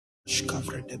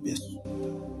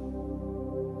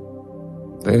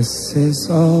This is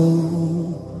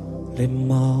only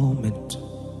moment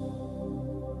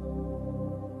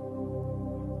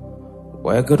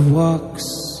where God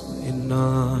walks in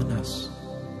on us.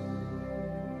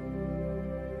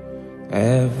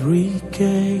 Every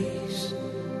gaze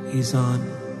is on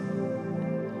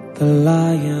the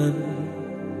Lion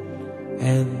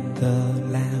and the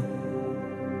Lamb.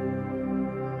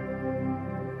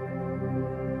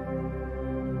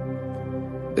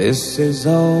 This is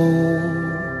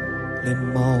only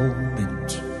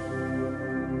moment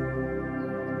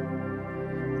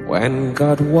when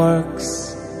God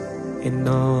works in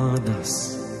on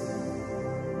us.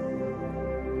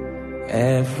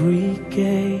 Every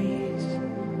gaze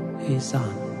is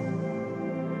on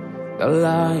the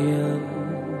Lion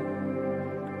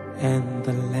and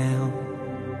the Lamb.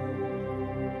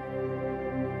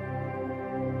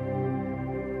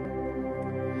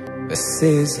 This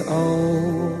is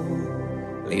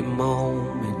only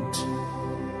moment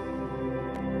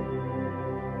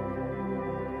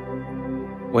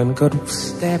when God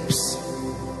steps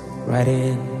right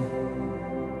in.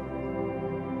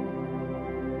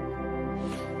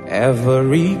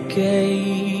 Every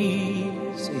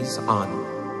gaze is on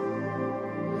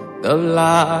the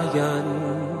Lion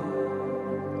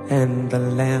and the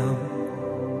Lamb.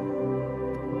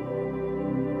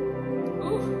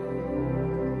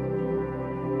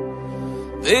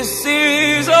 This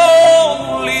is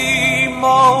only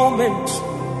moment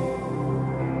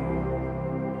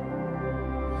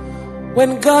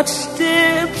when God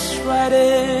steps right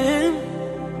in.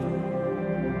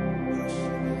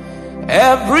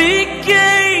 Every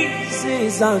gaze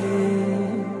is on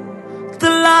the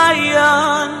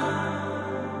Lion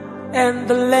and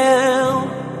the Lamb.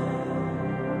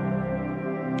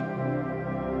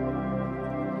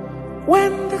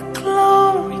 When the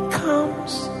glory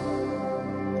comes,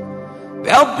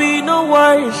 there'll be no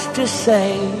words to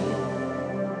say.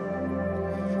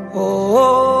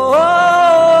 Oh,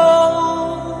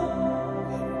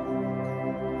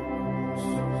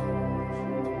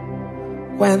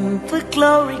 when the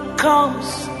glory comes,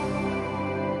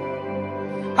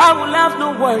 I will have no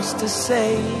words to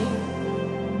say.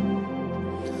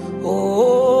 Oh,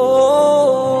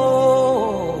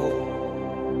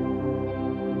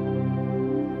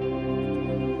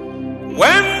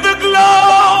 when the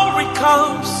glory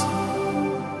comes,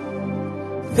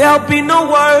 there'll be no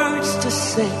words to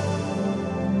say.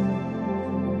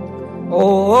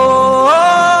 Oh,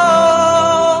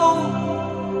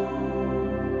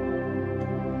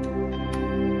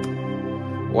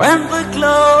 when the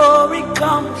glory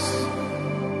comes,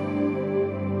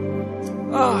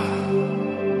 oh,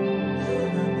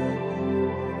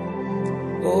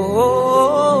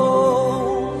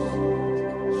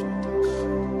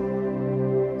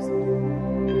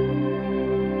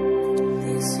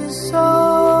 this is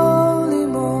only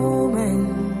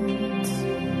moment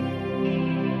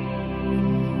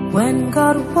when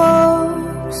God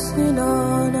walks in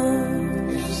on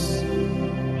us.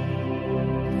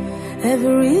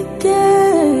 Every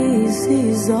gaze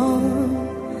is on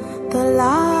the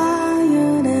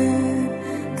Lion and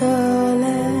the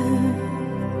Lamb.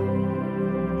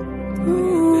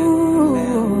 Ooh,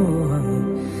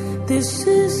 this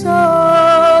is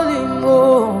only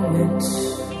moment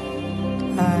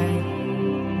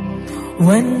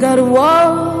when God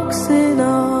walks in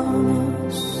on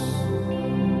us.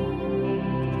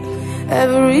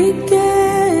 Every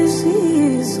gaze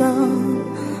is on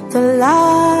the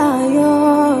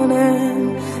Lion and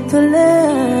the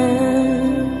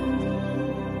Lamb.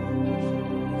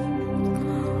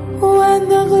 When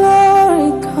the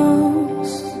glory comes,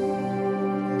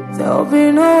 there'll be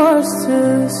no words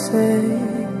to say.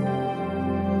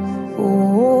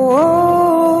 Oh,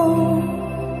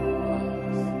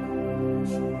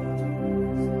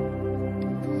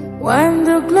 when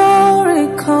the glory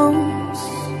comes,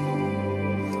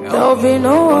 there'll be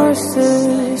no words to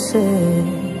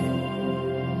say.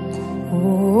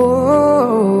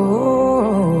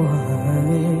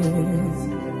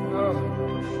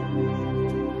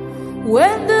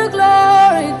 When the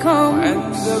glory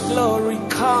comes,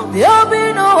 there'll be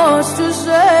no words to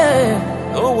say.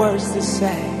 No words to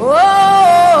say.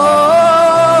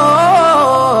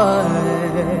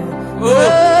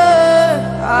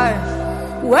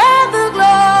 When the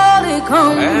glory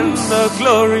comes,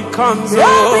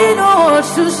 there'll be no words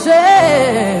to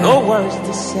say. No words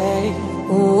to say.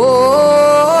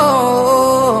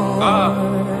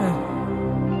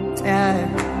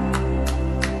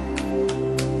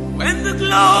 When the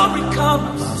glory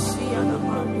comes,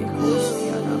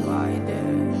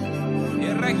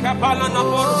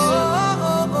 Oh,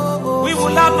 We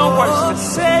will have no words to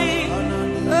say.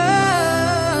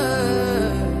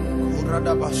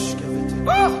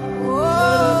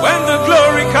 When the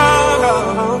glory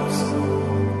comes,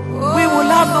 we will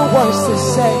have no words to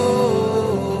say.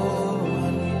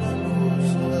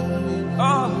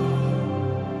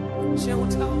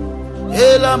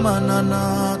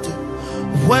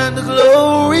 When the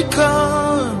glory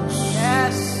comes,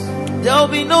 Yes. there'll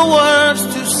be no words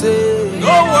to say.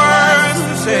 No words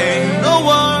to say. No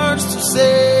words to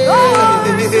say. No words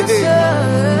to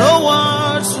say. No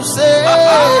words to say.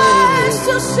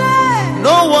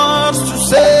 No words to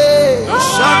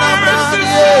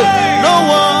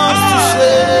say.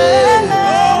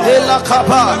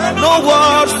 No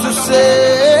words to say.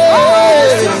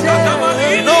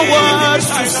 No words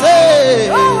to say.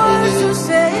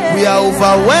 We are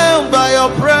overwhelmed by your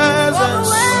presence.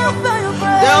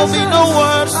 There'll be no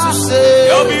words to say.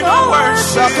 There'll be no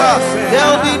words to say.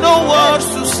 There'll be no words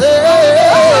to say.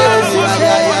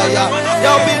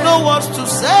 There'll be no words to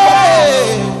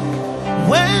say.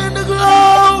 When the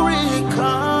glory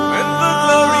comes. When the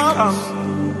glory comes,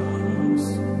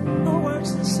 no words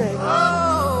to say.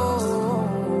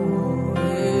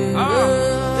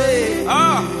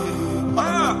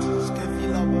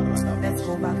 Let's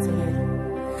go back to it.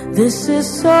 This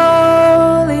is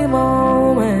holy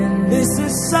moment. This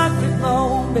is sacred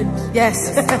moment. Yes.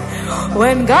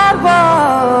 When God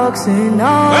walks in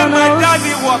on When my us,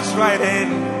 daddy walks right in.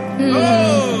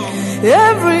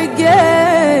 every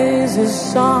gaze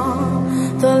is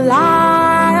on the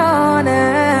lion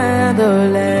and the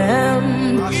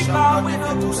lamb. We bow in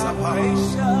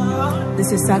adoration.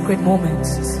 This is sacred moment.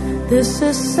 This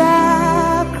is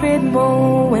sacred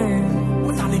moment.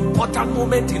 What an important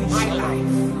moment in my life.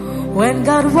 When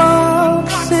God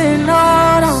walks in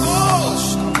on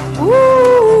us,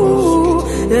 ooh,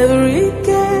 every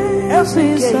gaze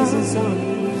is on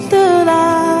the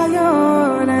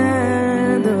lion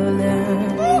and the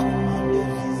lamb.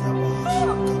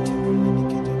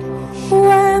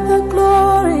 When the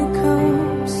glory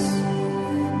comes,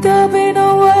 there'll be no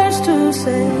words to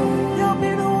say. There'll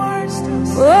be no words to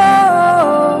say.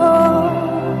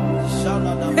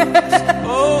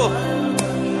 Oh.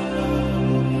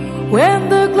 When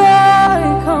the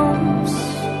glory comes,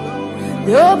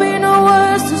 there'll be no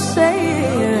words to say.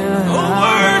 No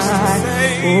words to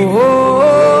say.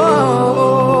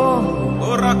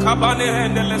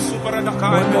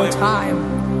 One more time.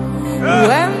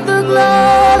 When the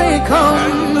glory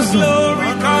comes,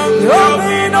 there'll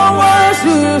be no words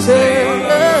to say.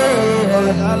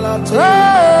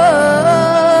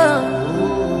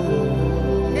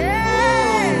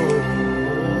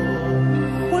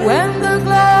 When the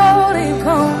glory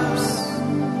comes,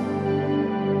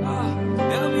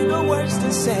 There'll be no words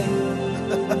to say.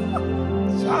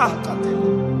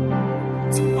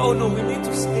 Oh no, we need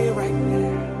to stay right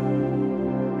there.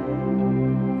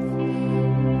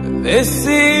 This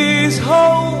is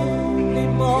holy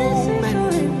moment.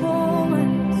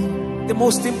 The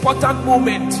most important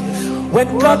moment.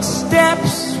 When God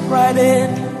steps right in.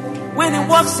 When He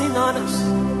walks in on us.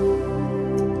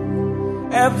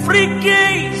 Every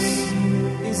gaze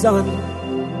is on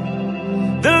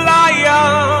the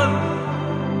lion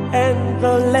and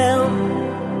the lamb.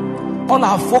 All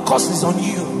our focus is on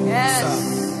you. yes,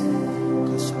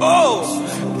 Oh,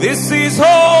 this is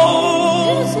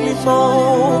holy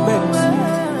moment.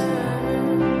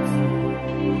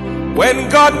 When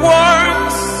God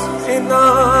works in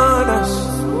on us.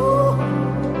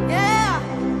 yeah,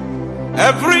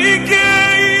 Every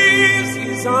gaze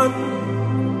is on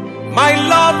my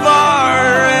lover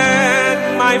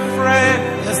and my friend.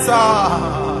 Yes, sir.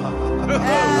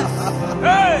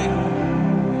 Hey!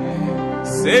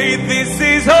 Say this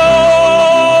is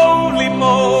holy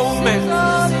moment.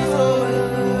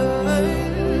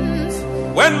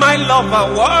 When my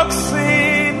lover walks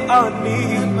in on me.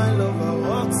 My lover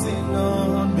walks in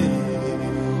on me.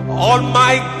 All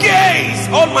my gaze,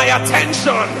 all my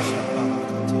attention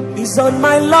is on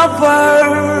my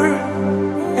lover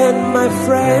and my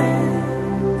friend.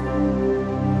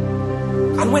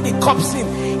 And when He comes in,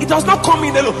 He does not come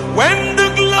in alone. When the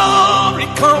glory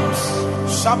comes,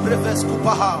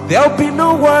 there'll be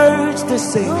no words to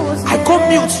say. I go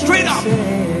mute straight up.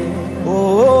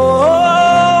 Oh,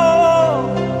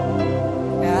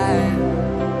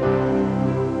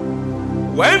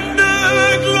 when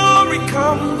the glory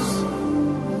comes,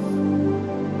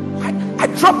 I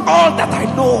drop all that I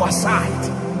know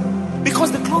aside,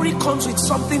 because the glory comes with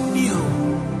something new.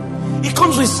 It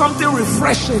comes with something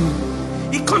refreshing.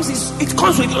 It comes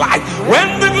with light.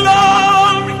 When the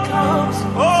glory comes,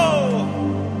 oh,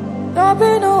 There'll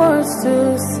be no words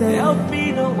to say. There'll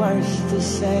be no words to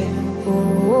say.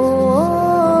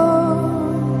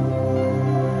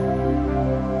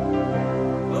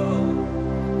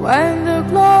 When the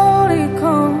glory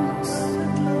comes,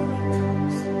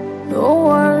 no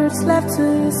words left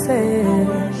to say.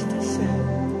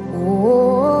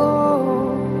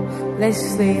 Oh, let's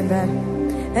say that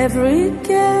every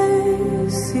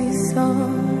gaze is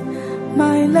on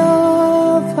my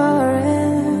lover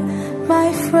and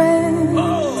my friend.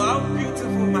 Oh, how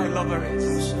beautiful my lover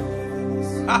is.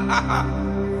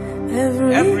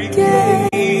 Every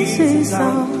gaze is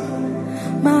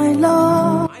on my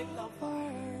lover.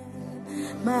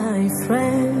 My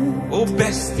friend. Oh,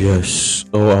 best. Yes,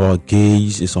 our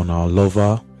gaze is on our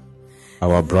lover,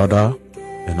 our brother,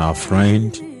 and our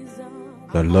friend,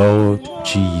 the Lord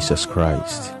Jesus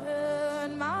Christ.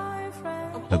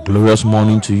 A glorious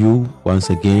morning to you once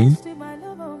again.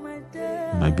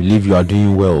 And I believe you are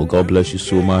doing well. God bless you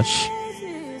so much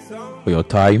for your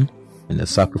time and the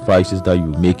sacrifices that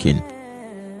you're making.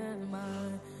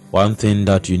 One thing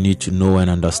that you need to know and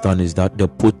understand is that the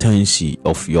potency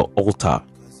of your altar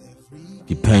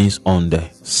depends on the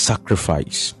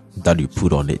sacrifice that you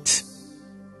put on it.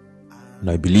 And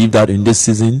I believe that in this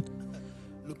season,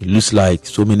 it looks like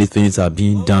so many things are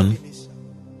being done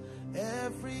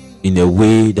in a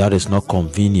way that is not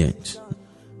convenient,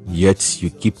 yet you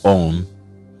keep on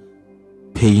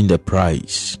paying the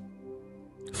price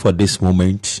for this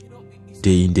moment,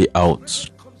 day in, day out.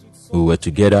 We were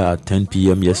together at 10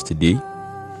 p.m. yesterday,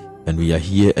 and we are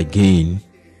here again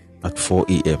at 4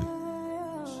 a.m.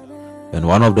 And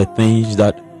one of the things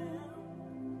that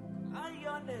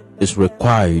is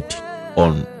required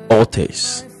on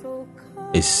altars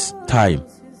is time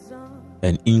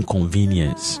and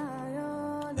inconvenience.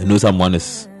 I know someone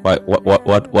is,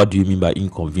 what do you mean by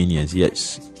inconvenience?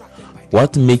 Yes.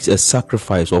 What makes a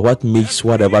sacrifice, or what makes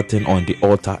whatever thing on the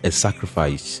altar a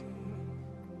sacrifice,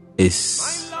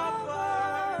 is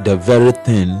the very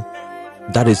thing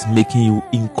that is making you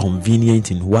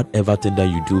inconvenient in whatever thing that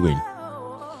you're doing.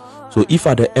 So if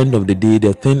at the end of the day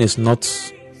the thing is not,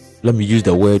 let me use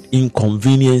the word,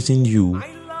 inconveniencing you,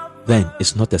 then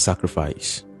it's not a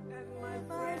sacrifice.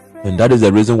 And that is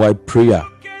the reason why prayer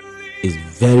is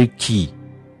very key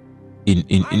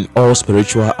in all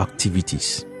spiritual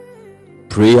activities.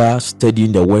 Prayer,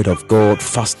 studying the word of God,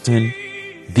 fasting,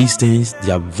 these things,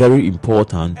 they are very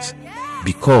important,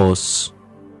 because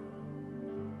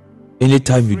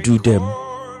anytime you do them,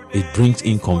 it brings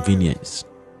inconvenience.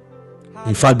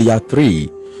 In fact, there are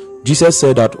three. Jesus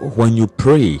said that when you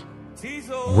pray,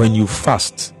 when you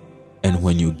fast, and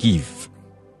when you give,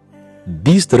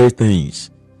 these three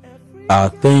things are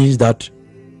things that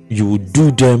you will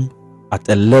do them at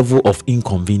a level of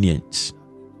inconvenience.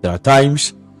 There are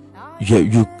times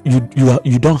you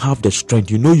don't have the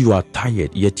strength. You know you are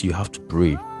tired, yet you have to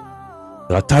pray.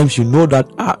 There are times you know that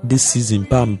this season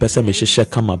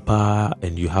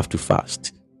and you have to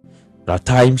fast. There are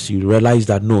times you realize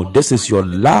that no, this is your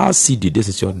last CD, this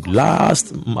is your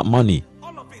last money,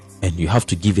 and you have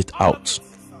to give it out.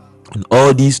 And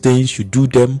all these things, you do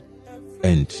them,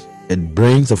 and it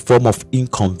brings a form of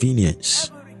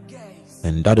inconvenience.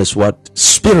 And that is what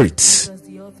spirits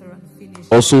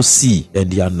also see and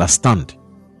they understand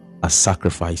as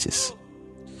sacrifices.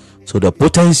 So the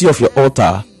potency of your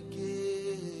altar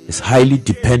is highly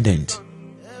dependent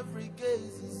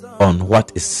on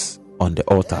what is on the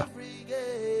altar.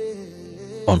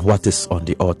 On what is on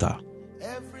the altar.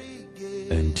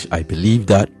 And I believe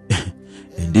that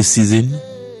in this season,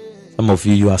 some of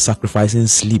you are sacrificing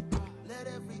sleep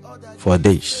for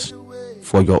this,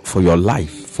 for your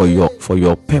life, for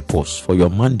your purpose, for your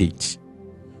mandate,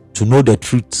 to know the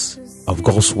truth of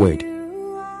God's word,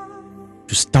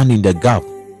 to stand in the gap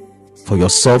for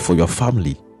yourself, for your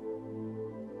family,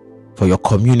 for your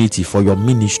community, for your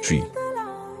ministry.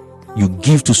 You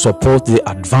give to support the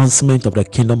advancement of the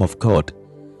kingdom of God.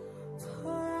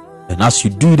 And as you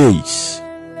do this,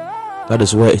 that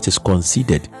is where it is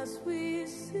considered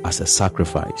as a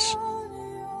sacrifice.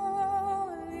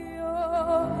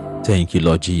 Thank you,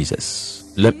 Lord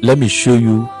Jesus. Let me show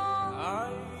you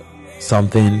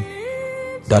something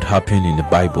that happened in the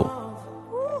Bible,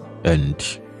 and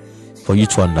for you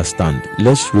to understand.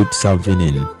 Let's read something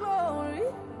in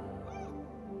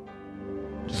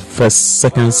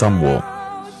 2 Samuel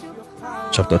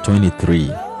chapter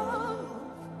 23.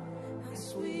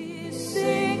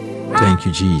 Thank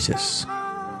you, Jesus.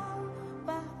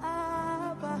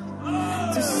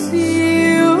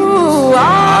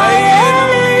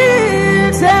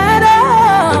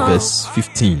 Verse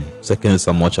 15. 2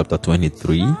 Samuel chapter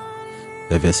 23,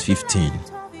 verse 15.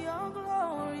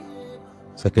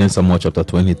 2 Samuel chapter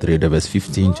 23, the verse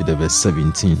 15 to the verse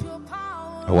 17.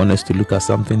 I want us to look at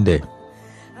something there.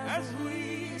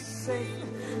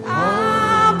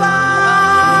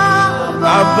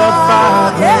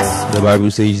 The Bible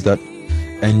says that,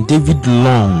 and David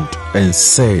longed and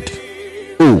said,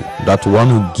 "Oh, that one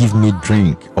who give me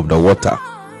drink of the water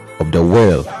of the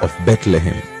well of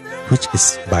Bethlehem, which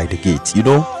is by the gate." You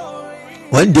know,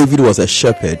 when David was a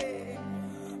shepherd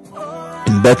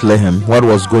in Bethlehem, what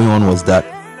was going on was that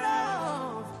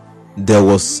there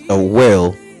was a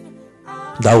well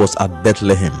that was at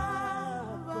Bethlehem.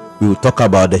 We will talk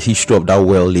about the history of that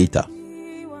well later.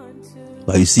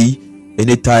 But you see,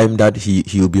 anytime that he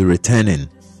will be returning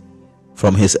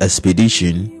from his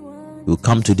expedition, he will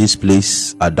come to this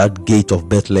place at that gate of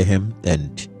Bethlehem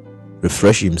and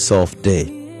refresh himself there.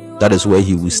 That is where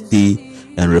he will stay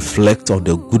and reflect on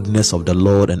the goodness of the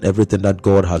Lord and everything that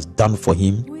God has done for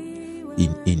him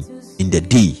in the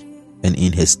day and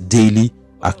in his daily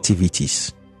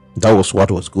activities. That was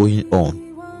what was going on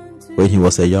when he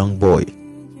was a young boy.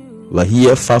 But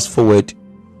here, fast forward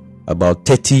about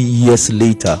 30 years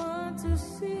later,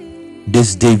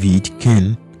 this David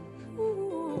king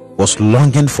was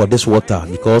longing for this water,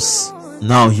 because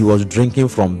now he was drinking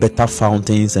from better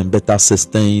fountains and better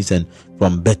cisterns and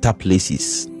from better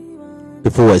places.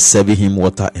 People were serving him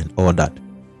water and all that.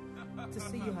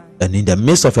 And in the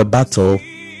midst of a battle,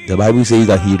 the Bible says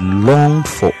that he longed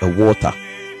for a water.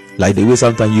 Like the way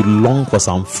sometimes you long for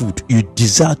some food, you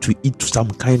desire to eat some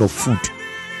kind of food,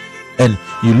 and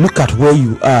you look at where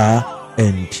you are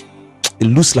and it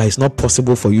looks like it's not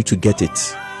possible for you to get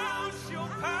it.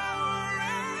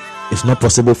 It's not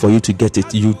possible for you to get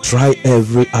it. You try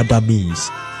every other means,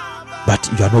 but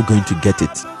you are not going to get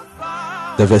it.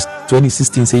 The verse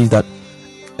 20:16 says that,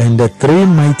 and the three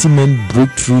mighty men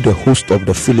broke through the host of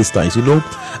the Philistines. You know,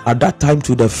 at that time,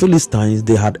 to the Philistines,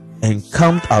 they had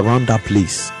encamped around that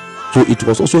place. So it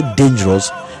was also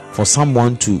dangerous for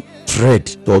someone to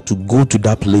tread or to go to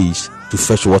that place to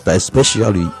fetch water,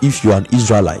 especially if you are an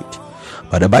Israelite.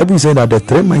 But the Bible said that the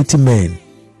three mighty men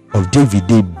of David,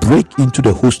 they break into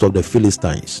the host of the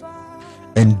Philistines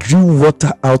and drew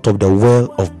water out of the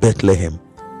well of Bethlehem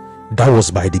that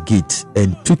was by the gate,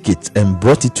 and took it and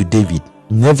brought it to David.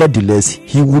 Nevertheless,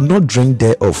 he would not drink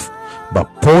thereof, but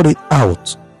poured it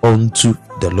out unto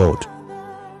the Lord.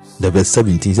 The verse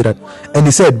 17 said that, and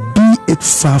he said, "Be it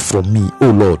far from me,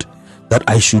 O Lord, that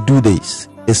I should do this.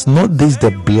 Is not this the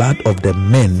blood of the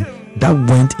men that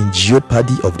went in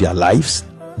jeopardy of their lives?"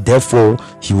 Therefore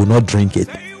he will not drink it.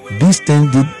 These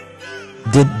things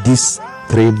did these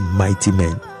three mighty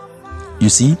men. You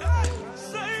see,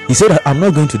 he said that, "I'm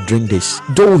not going to drink this."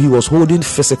 Though he was holding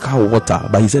physical water,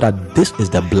 but he said that this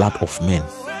is the blood of men.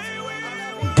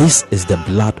 This is the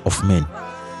blood of men.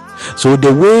 So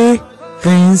the way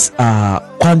things are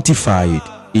quantified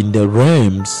in the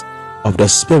realms of the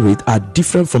spirit are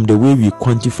different from the way we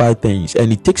quantify things.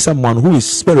 And it takes someone who is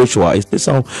spiritual, it takes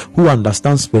someone who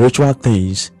understands spiritual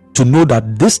things, to know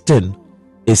that this thing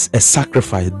is a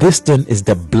sacrifice. This thing is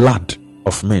the blood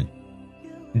of men.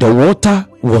 The water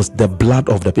was the blood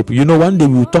of the people. You know, one day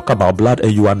we will talk about blood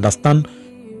and you understand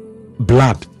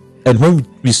blood. And when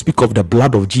we speak of the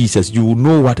blood of Jesus, you will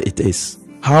know what it is.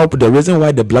 How the reason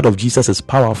why the blood of Jesus is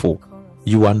powerful,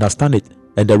 you understand it.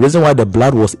 And the reason why the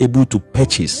blood was able to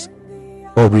purchase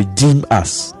or redeem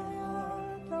us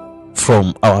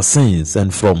from our sins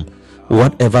and from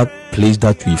whatever place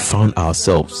that we found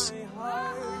ourselves.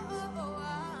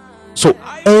 So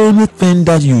anything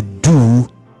that you do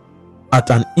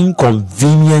at an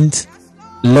inconvenient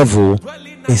level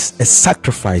is a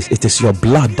sacrifice. It is your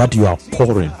blood that you are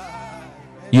pouring.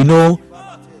 You know,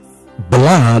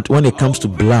 blood, when it comes to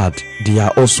blood, they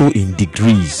are also in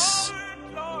degrees.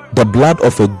 The blood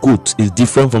of a goat is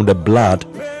different from the blood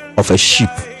of a sheep.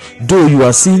 Though you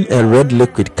are seeing a red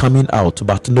liquid coming out,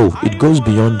 but no, it goes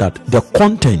beyond that. The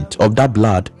content of that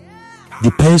blood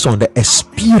depends on the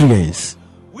experience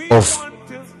of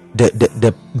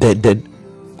the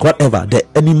whatever, the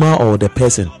animal or the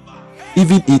person.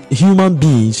 Even in human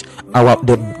beings,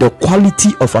 the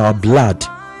quality of our blood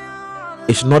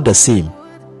is not the same.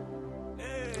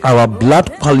 Our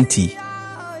blood quality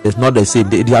is not the same.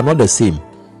 They are not the same.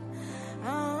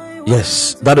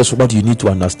 Yes, that is what you need to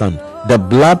understand. The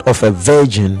blood of a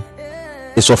virgin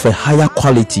is of a higher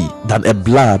quality than a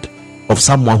blood of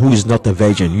someone who is not a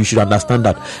virgin. You should understand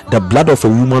that. The blood of a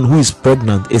woman who is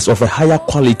pregnant is of a higher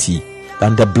quality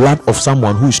than the blood of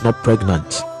someone who is not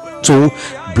pregnant. So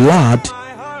blood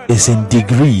is in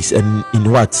degrees and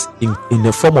in what? In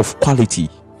the form of quality.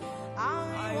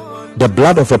 The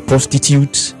blood of a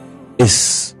prostitute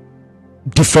is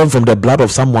different from the blood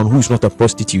of someone who is not a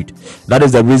prostitute. That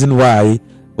is the reason why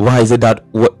is it that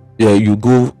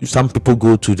some people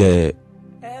go to the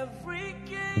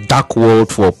dark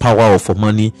world for power or for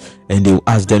money, and they will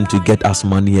ask them to get us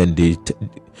money, and they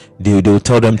will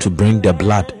tell them to bring their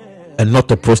blood, and not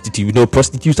a prostitute. You know,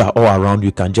 prostitutes are all around.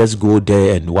 You can just go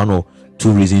there, and 1 or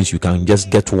 2 reasons you can just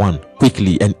get one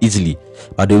quickly and easily,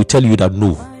 but they will tell you that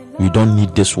no, we don't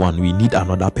need this one, we need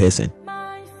another person,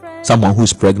 someone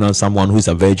who's pregnant, someone who's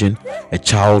a virgin, a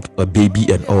child, a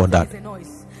baby, and all that.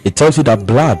 It tells you that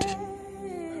blood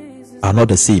are not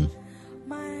the same.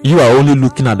 You are only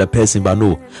looking at the person, but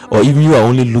no, or even you are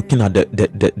only looking at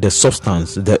the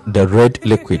substance, the red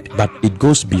liquid, but it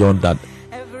goes beyond that.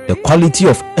 The quality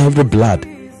of every blood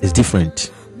is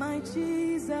different,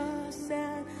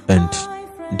 and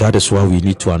that is why we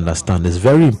need to understand. It's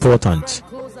very important.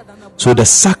 So the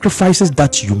sacrifices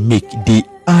that you make, they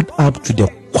add up to the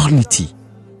quality.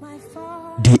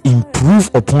 They improve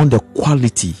upon the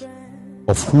quality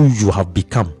of who you have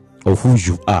become or who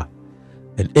you are.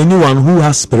 And anyone who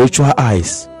has spiritual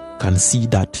eyes can see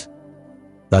that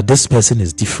this person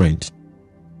is different.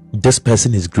 This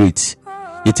person is great.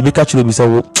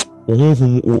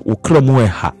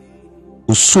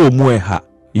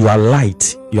 You are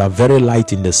light. You are very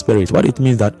light in the spirit. What it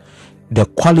means that the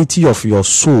quality of your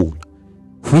soul,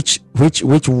 which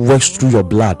works through your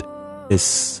blood,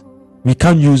 is, we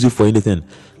can't use it for anything.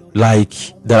 Like,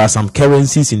 there are some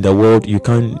currencies in the world you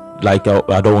can't, like,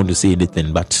 I don't want to say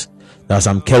anything, but there are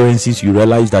some currencies you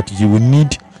realize that you will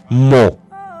need more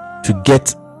to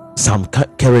get some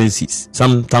currencies.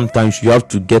 Sometimes you have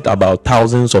to get about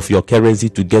thousands of your currency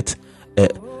to get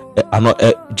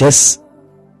just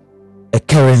a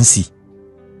currency.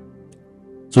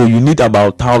 So you need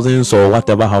about thousands or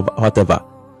whatever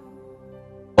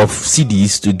of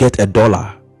CDs to get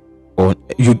 $1. Or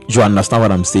you understand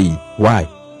what I'm saying? Why?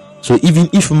 So even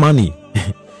if money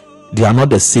they are not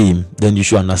the same, then you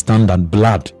should understand that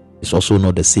blood is also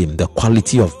not the same. The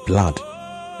quality of blood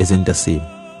isn't the same.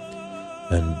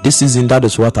 And that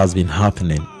is what has been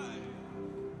happening.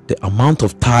 The amount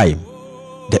of time,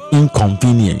 the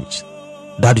inconvenience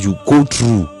that you go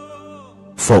through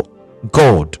for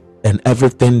God and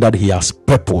everything that He has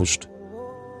purposed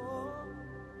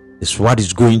is what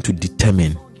is going to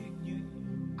determine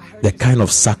the kind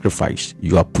of sacrifice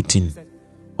you are putting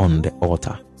on the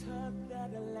altar.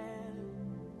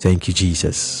 Thank you,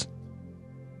 Jesus.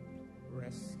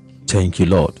 Thank you,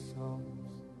 Lord.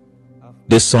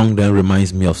 This song then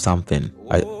reminds me of something.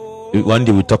 One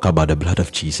day we talk about the blood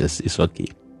of Jesus. It's okay.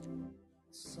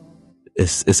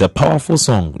 It's a powerful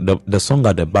song. The song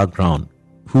at the background.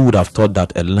 Who would have thought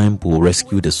that a lamb will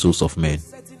rescue the souls of men?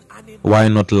 Why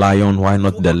not lion? Why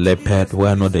not the leopard?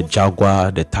 Why not the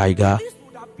jaguar, the tiger?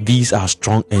 These are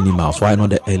strong animals. Why not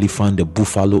the elephant, the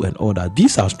buffalo, and all that?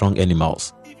 These are strong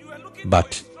animals.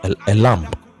 But a lamb.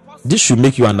 This should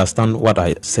make you understand what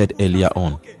I said earlier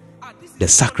on. The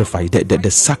sacrifice,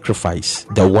 the sacrifice,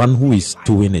 the one who is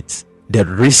doing it, the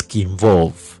risk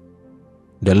involved.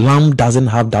 The lamb doesn't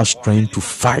have that strength to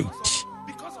fight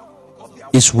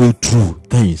its way through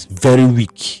things, very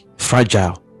weak,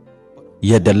 fragile.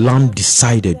 Yet the lamb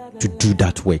decided to do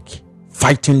that work,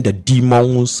 fighting the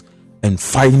demons and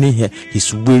finding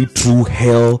his way through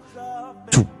hell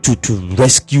to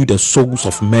rescue the souls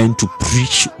of men, to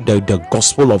preach the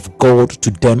gospel of God to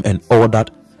them and all that,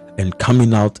 and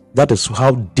coming out. That is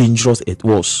how dangerous it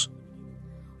was.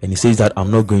 And he says that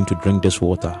I'm not going to drink this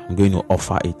water, I'm going to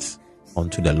offer it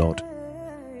unto the Lord.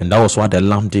 And that was what the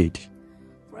lamb did.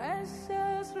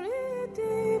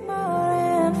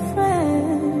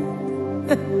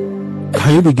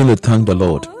 Can you begin to thank the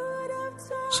Lord?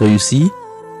 So you see,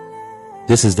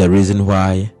 this is the reason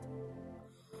why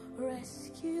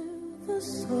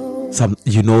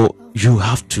you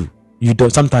have to.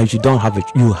 Sometimes you don't have it.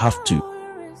 You have to.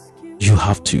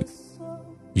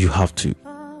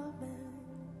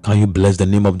 Can you bless the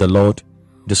name of the Lord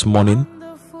this morning?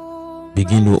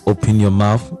 Begin to open your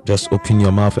mouth. Just open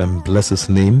your mouth and bless His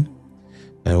name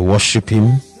and worship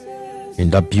Him in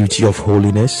that beauty of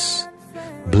holiness.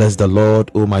 Bless the Lord,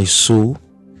 O my soul,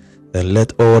 and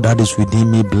let all that is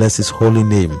within me bless His holy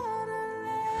name.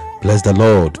 Bless the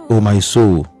Lord, O my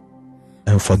soul,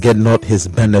 and forget not His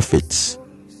benefits.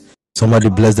 Somebody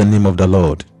bless the name of the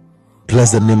Lord.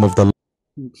 Bless the name of the Lord.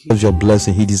 He deserves your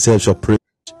blessing. He deserves your praise.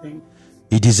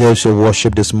 He deserves your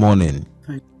worship this morning.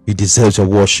 He deserves your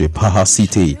worship. Haha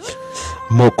site.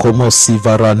 Mokomo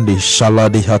sivarande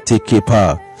shaladi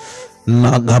hatekepa.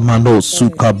 Nagamano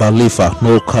suka balifa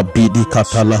no kabidi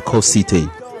katalako site.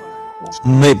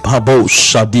 Nepabo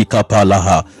shadika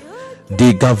palaha.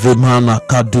 Diga vemana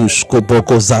kadush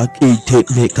kobokozak ite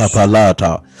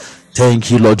mekapalata.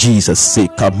 Thank you, Lord Jesus.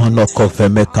 Sekamanoko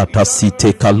vemekata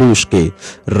site kalushke.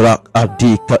 Rak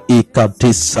adika ika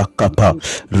disakapa.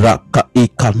 Raka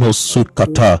ika no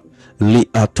sukata. Li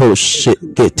ato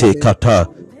shekete kata.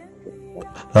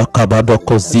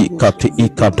 Akabadoko zikati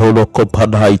ikadolo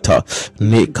kopanaita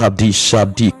nikadisha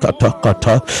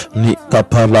dikatakata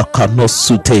nikapala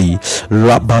kanosute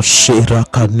rabashera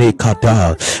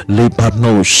kanekada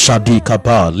libano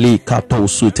shadikaba likato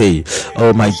sute.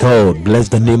 Oh my God, bless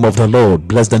the name of the Lord,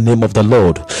 bless the name of the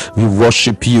Lord. We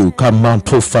worship you,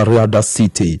 kamanto fariada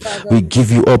city. We give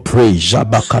you all praise,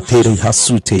 jabakateri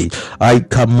hasute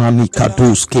aikamani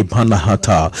kaduske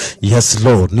panahata. Yes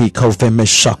Lord, nikaveme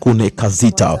shakune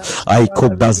kazita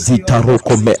aikobazita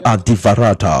rokome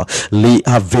adivarata li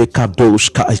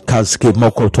avekadosh kaske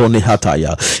mokotone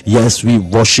hataya. Yes, we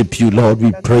worship you, Lord.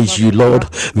 We praise you, Lord.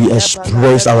 We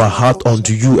express our heart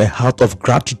unto you, a heart of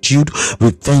gratitude.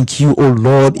 We thank you, O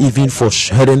Lord, even for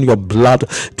shedding your blood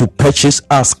to purchase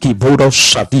us, kibodo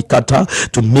shadikata,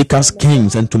 to make us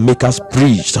kings and to make us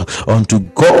priests unto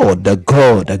God, the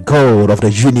God of the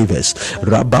universe.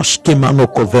 Rabashke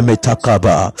manoko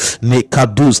vemetakaba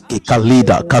nekaduske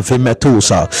kalida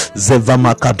kavemetosa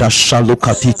zevamakada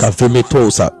shalukati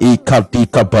vemetosa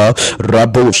ikadikaba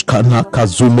rabosh kana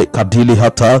kazume kadili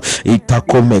hata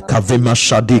itakome kavema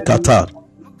shadikata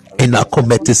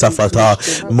inakometi safata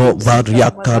mo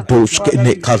variakadosh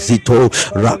kene kazito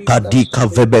rakadika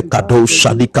vebekado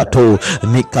shalikato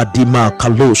nikadima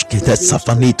kalosh kite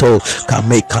safanito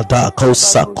kamekada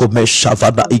kosa kome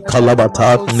shavada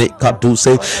ikalabata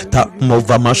nikaduse ta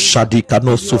movama shadika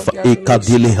no sufa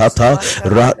ikadili hata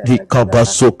radika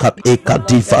basokat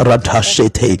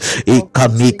ikadivaradhashete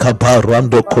ikanika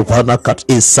barando kovana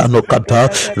kat isano kata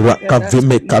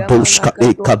rakavime kadoshka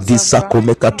ikadisa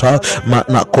komekata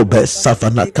manako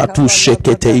savana katu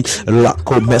shekete la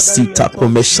komesita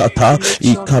komeshata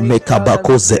ikame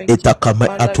kabakoze etakame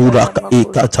aturaka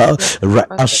ikata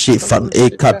raashifan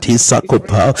ekatisa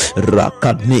kopa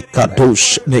rakanika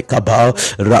dosh nekaba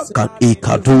rakat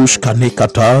ikadush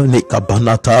kanikata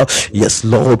nikabanata. Yes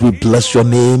Lord, we bless your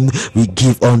name. We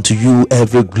give unto you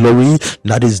every glory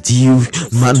that is due.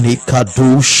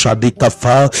 Manikadu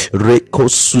shadikafa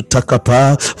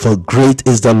rekosutakapa, for great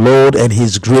is the Lord and he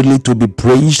is greatly to be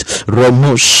praised.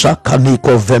 Romo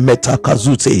shakaniko vemeta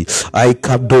kazute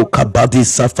aikado kabadi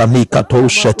safanika to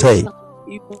shete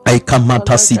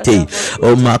aikamata site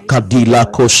omakadila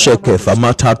kosheke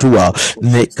famatatua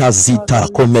nekazita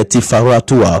kometi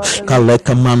faratua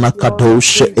kalekamana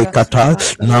kadoshe ekata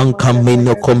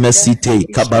nankamino komesite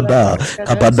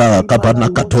kabana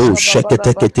kato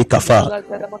shekete kafa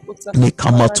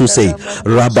nikamatuse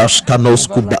rabash kanos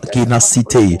kubakina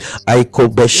site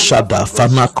aikobeshada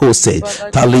fanakose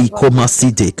taliko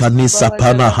masite kanisa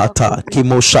pana hata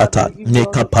kimoshata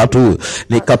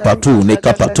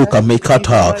nekapatu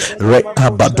kamekata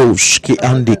rekabadosh ki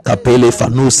andi kapele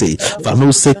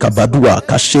fanuse kabadua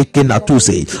kasheke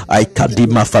natuse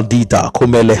aikadima fadida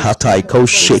komele hata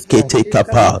ikoshekete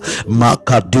kapa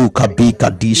makadu kabika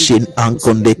dishin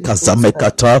ankonde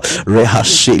kazamekata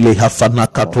rehashele hafana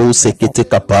kato sekete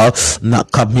kapa na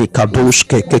kamikadosh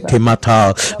keke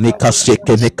mata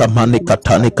nikasheke nekamane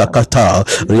katane kakata.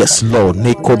 Yes Lord,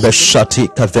 nikobeshati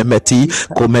kavemeti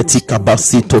kometi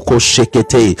kabasi toko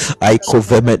shekete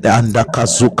aikovemete anda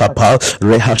kazukapa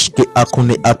rehashke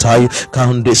akune atai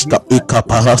kandeska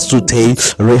ikaparasute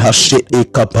rehashe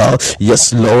ikapa.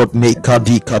 Yes Lord,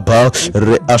 nekadikaba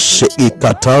rehashe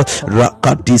ikata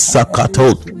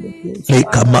rakadisakato.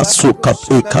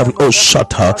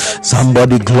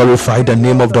 Somebody glorify the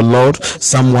name of the Lord.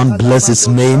 Someone bless his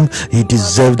name. He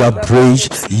deserved that praise.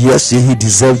 Yes, he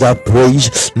deserved that praise.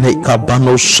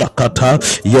 Nekabano shakata.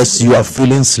 Yes, you are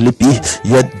feeling sleepy,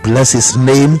 yet bless his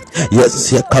name.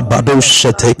 Yes, yakabado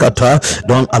shetekata.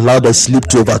 Don't allow the sleep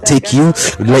to overtake you.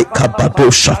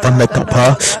 Lekabado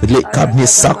shafanekapa.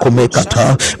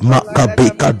 Lekabnisakomekata.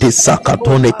 Makabeka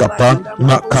desakatone kapa.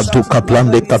 Makaduka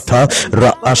blandekata.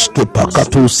 Raashke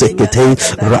pakatu sekete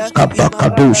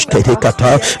rakabakadosh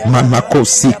ketekata manako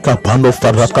sika pano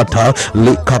farakata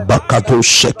lekabakadosh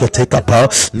shekete kapa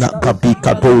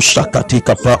nakabikadosh shakati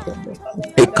kapa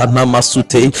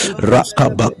Ekanamasute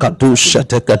rakabakadusha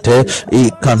tekate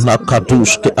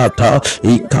ikanakadushke ata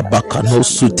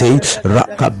ikabakanosute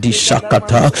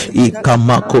rakadishakata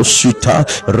ikamakosuta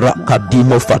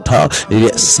rakadimofata.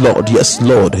 Yes Lord, yes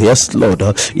Lord, yes Lord.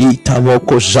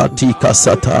 Itamoko jati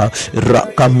kasata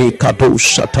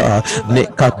rakamikadoshata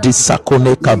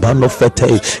nekadisakone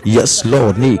kabanofete. Yes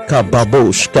Lord,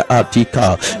 nikababoshka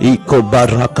atika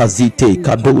ikobarakazite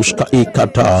kadoshka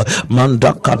ikata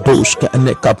manda kadoshka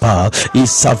nekapa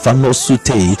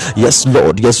isavanosute. Yes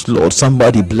Lord, yes Lord.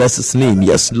 Somebody bless his name.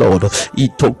 Yes Lord.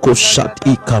 Itoko shat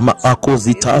ikama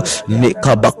akozita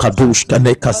nekabakadoshka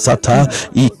nekasata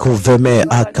ikoveme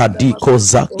akadiko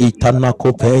zak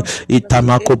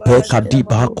itanakope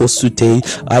kadiba kosute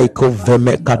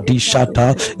aikoveme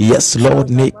kadishata. Yes Lord,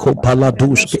 neko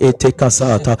paladushke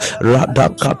etekasata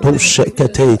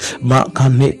radakatoshekete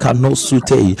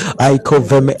makanecanosute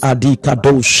aikoveme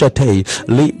adikadoshete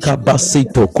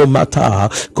likabasito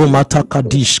komata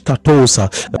kadish katosa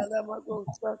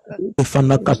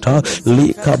fanakata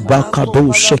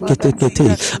likabakado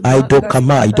sheketekete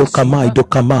idokama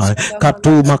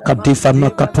katuma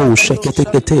kadifanakato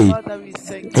sheketekete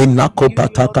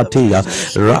enakopatakatea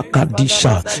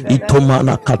rakadisha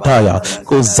itomana kataya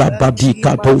kozabadi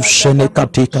kato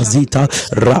shenekatika zita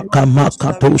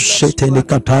rakamakato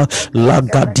shetenekata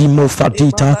lagadimo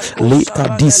fadita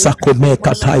lekadisa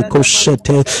komekatai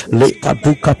koshete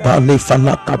lekaduka pale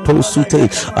fanakato sute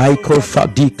aiko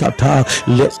fadikata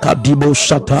lekadimo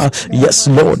shata. Yes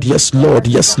Lord, yes Lord,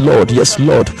 yes Lord, yes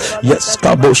Lord, yes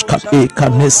kaboshka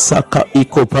ekanesaka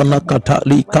ikopanakata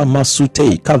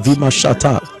likamasute kavima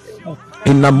shata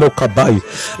inamokabai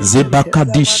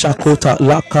zebakadishakota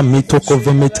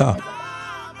lakamitokovemeta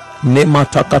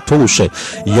nematakatoshe.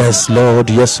 Yes Lord,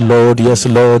 yes Lord, yes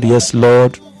Lord, yes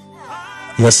Lord.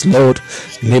 Yes, Lord.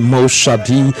 Nemo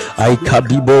shadi,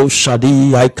 aikadibo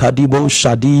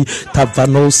shadi,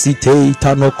 tavano site,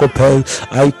 tanokope,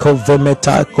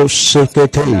 aikovemeta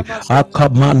koshekete,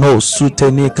 akamano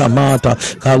suteni kamata,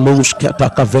 kalushke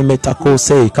takavemeta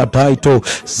kose, kadaito,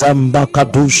 zamba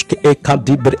kadushke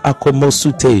ekadibre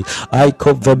akomosute,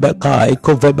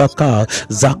 aikovebeka,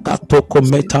 zakato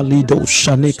kometalido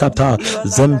shanikata,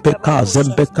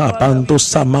 zembeka, bando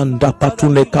samanda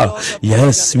patuneka.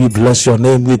 Yes, we bless your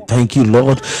name. We thank you,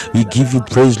 Lord. We give you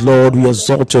praise, Lord. We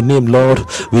exalt your name, Lord.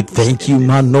 We thank you.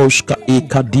 Manoshka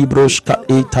ekadibroshka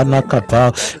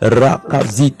etanakata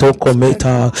rakazito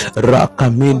kometa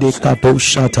rakamende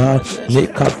kadoshata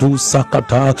nekadu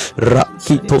sakata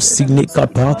rakito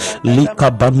signikapa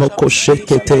likabanoko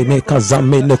shekete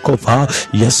nekazamene kopa.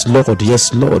 Yes, Lord.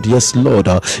 Yes, Lord. Yes, Lord.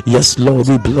 Yes, Lord.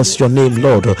 We bless your name,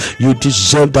 Lord. You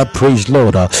deserve that praise,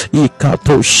 Lord.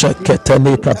 Ikato shekete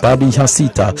nekabadi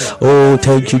hasita. Oh,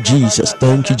 thank you, Jesus.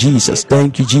 Thank you, Jesus.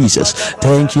 Thank you, Jesus.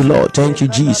 Thank you, Lord. Thank you,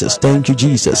 Jesus. Thank you,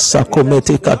 Jesus.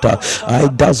 Sakomete kata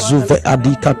aidazuve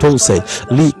adikatose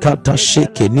likata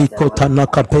sheke nikota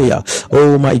nakapea.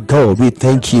 Oh my God, we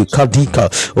thank you. Kadika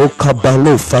o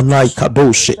kabalo fanai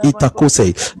kadoshe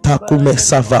itakose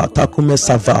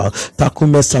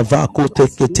takume sava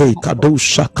kotekete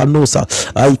kadosha kanosa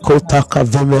aikota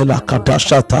kavemela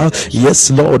kadashata.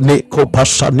 Yes Lord, neko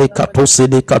pasha nekatose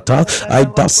nekata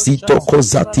aidasito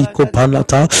kozatiko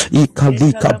panata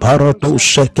ikalika barato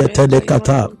shekete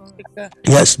nekata.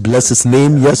 Yes, bless his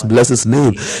name. Yes, bless his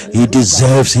name. He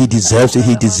deserves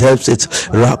it.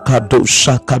 Rakado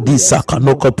shakadi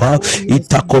sakanokopa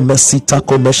itakomesita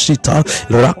komeshita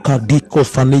rakadiko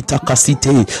fanita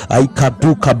kasite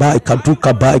aikaduka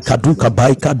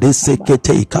bai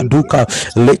kadesekete kaduka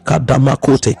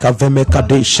lekadamakote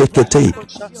kavemekade shekete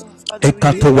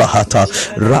ekatowahata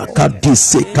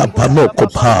rakadise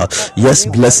kabanokopa. Yes,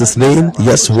 bless his name.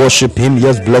 Yes, worship him.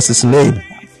 Yes, bless his name.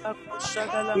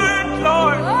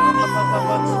 Lord,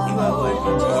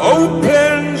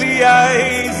 open the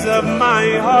eyes of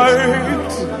my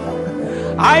heart.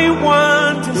 I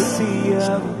want to see you.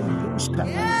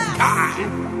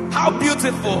 God, how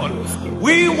beautiful.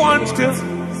 We want to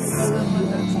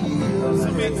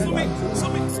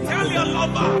tell your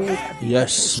lover.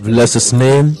 Yes, bless his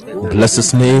name. Bless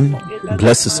his name.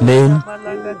 Bless his name.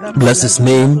 Bless his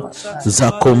name.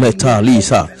 Zakometa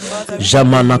Lisa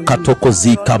Jamana Katoko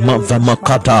Zika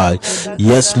Mavamakadai.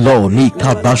 Yes, Lord.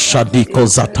 Nikabashadiko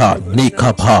Zata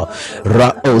Nikabha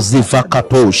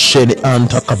Raozivakato Shene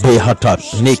Antakabehata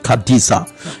Nikadisa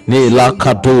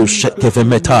Nilakado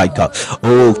Shekevemetaika.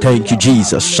 Oh, thank you,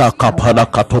 Jesus. Shaka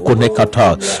Padakatoko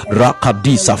Nekata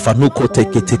Rakadisa Fanuko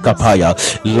Teketekapaya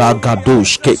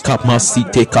Lagadosh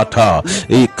Kekamasite Kata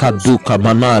Ekaduka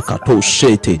Manaka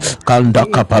Toshete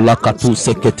Kandaka kapala katu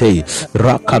sekete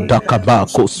rakadakaba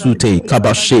kosute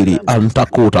kabasheri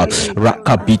antakota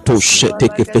rakabito shete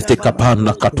kefete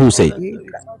kapana katuse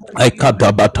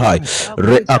Aikadabatai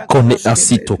reakone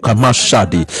asito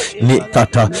kamashadi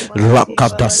nekata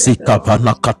rakadasika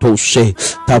panakatoshe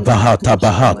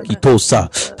tabaha kitosa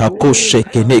takoshe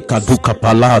keneka duka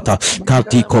palata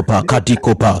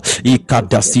kadikoba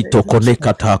ikadasito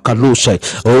konekata kaloshe.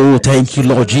 Oh, thank you,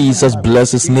 Lord Jesus,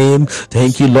 bless his name.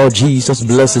 Thank you, Lord Jesus,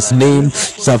 bless his name.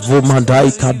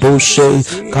 Savomandai kadoshe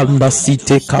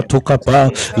kandasite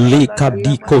katokapa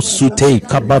lekadiko sute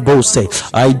kababose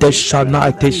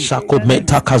aideshana shako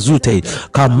meta kazute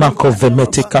kamako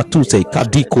vemete katute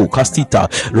kadiko kastita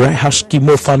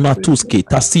rehashkimo fanatuske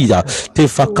tasida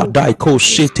tefakadai ko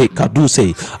shete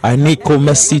kaduse aniko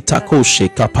mesita koshe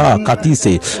kapa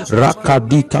katise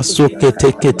rakadika soke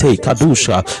tekete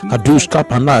kadushka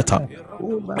panata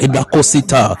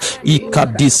Idakosita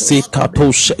ikadise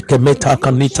katoshe kemeta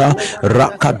kanita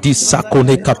rakadisa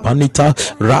kone kapanita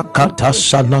rakata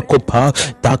shana kopa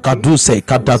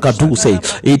kadagaduse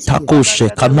itakoshe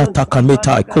kanata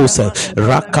kameta kose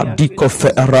rakadiko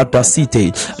ferada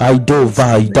site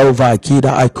idova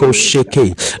kida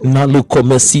aikosheke naluko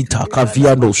mesita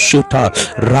kaviano shota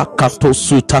rakato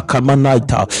suta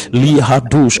kamanaita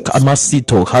lihadush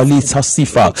kamasito halisa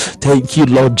sifa. Thank you,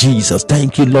 Lord Jesus.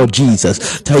 Thank you, Lord Jesus.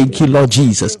 Thank you, Lord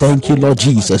Jesus. Thank you, Lord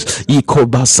Jesus.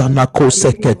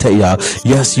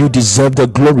 Yes, you deserve the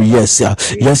glory. Yes,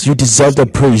 yes, you deserve the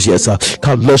praise. Yes,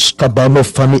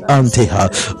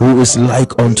 who is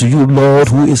like unto you, Lord?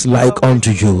 Who is like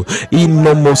unto you?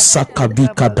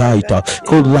 Inomosakabikadaita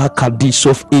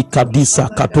kolakadisof ikadisa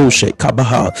katoshe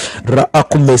kabaha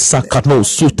raakumesakano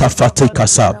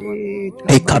sutafatekasa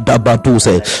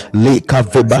ekadabaduse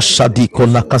lekavebashadi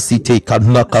konakasite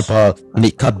kanakapa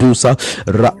nikadusa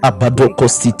raabadoko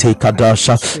site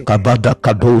kadasha kabada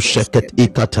kadoshe ket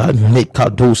ikata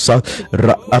nikadusa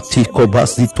raatiko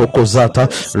basito kozata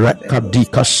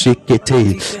rakadika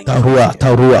shekete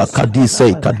tarua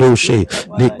kadise kadoshe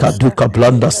nikaduka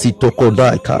blanda sito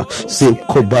kodaika se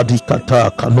kobadikata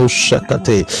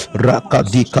kanoshekate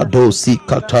rakadika dosi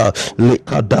kata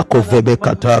lekadako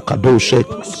vebekata kadoshe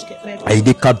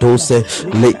Aidikadose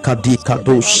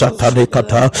lekadikado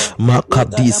shatanekata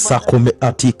makadisa kome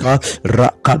atika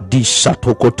rakadisha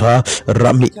tokota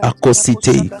rami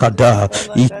akosite kada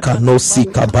ikanosi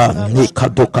kaba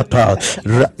nekadokata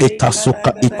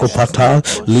raetasuka ikopata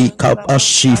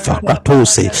likabashifa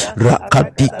katose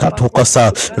rakadika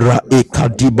tokasa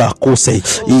raekadibakose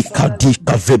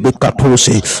ikadika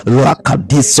vebekatose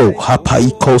rakadiso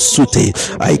hapaikosute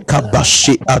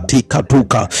aikabashi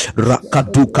atikaduka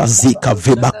rakaduka zika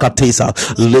vebakatesa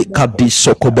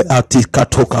lekadishokobe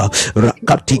atikatoka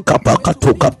rakatika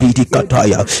pakatoka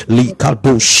pitikataya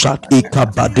likadoshat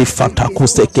ikabade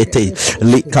fatakusekete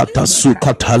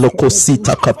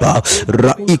likatasukatalokosita kapa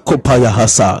raikopaya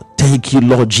hasa. Thank you,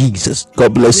 Lord Jesus.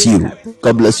 God bless you.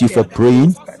 God bless you for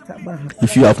praying.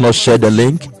 If you have not shared the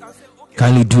link,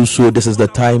 kindly do so. This is the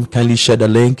time. Kindly share the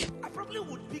link.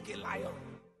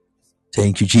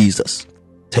 Thank you, Jesus.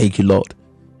 Thank you, Lord.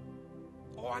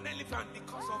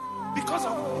 Because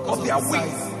of their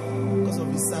ways. Because of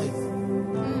his size.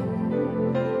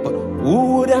 But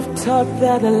who would have thought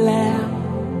that a lamb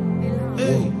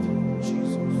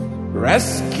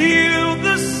rescue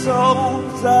the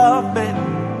souls of men?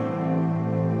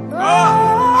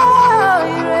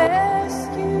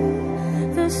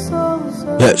 Rescue the souls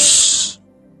of Yes.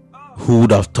 Who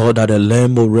would have thought that a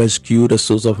lamb will rescue the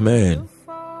souls of men?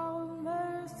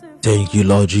 Thank you,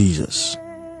 Lord Jesus.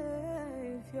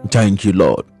 Thank you,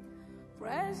 Lord.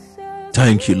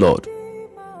 Thank you, Lord.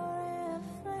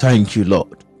 Thank you,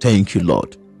 Lord. Thank you,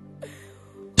 Lord.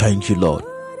 Thank you, Lord.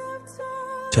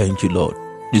 Thank you, Lord.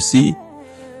 You see,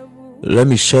 let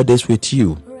me share this with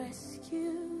you.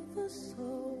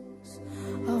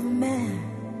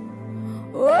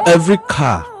 Every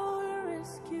car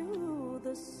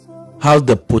has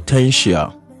the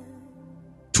potential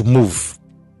to move.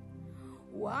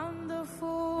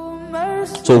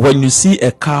 So when you see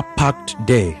a car parked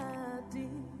there,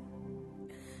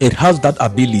 it has that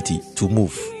ability to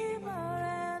move.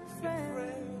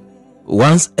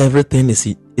 Once everything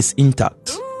is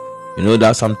intact. You know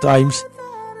that sometimes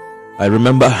I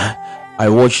remember I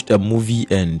watched a movie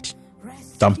and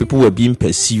some people were being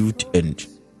pursued and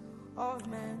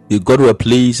they got to a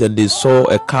place and they saw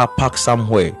a car parked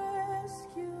somewhere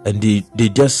and they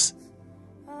just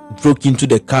broke into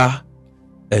the car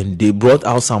and they brought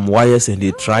out some wires and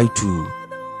they tried to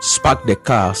spark the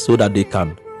car so that they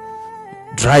can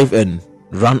drive and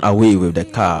run away with the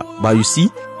car. But you see,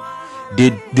 they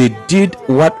did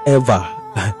whatever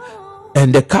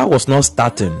and the car was not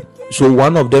starting. So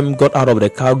one of them got out of the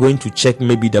car going to check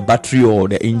maybe the battery or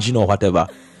the engine or whatever.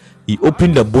 He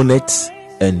opened the bonnet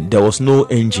and there was no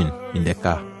engine in the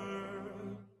car.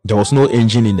 There was no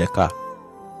engine in the car.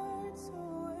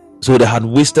 So they had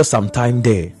wasted some time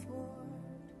there.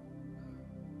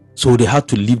 So they had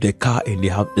to leave the car and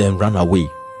they ran away.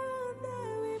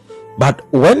 But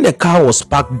when the car was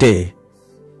parked there,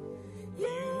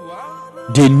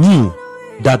 they knew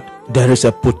that there is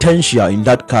a potential in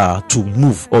that car to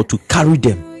move or to carry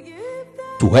them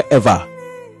to wherever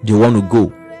they want to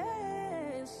go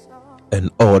and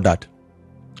all that.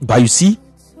 But you see,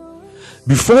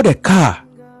 before the car,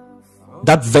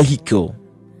 that vehicle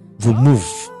will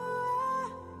move,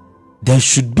 there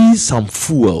should be some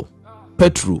fuel,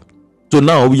 petrol. So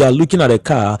now we are looking at a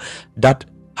car that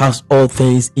has all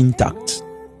things intact.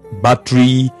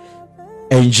 Battery,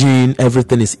 engine,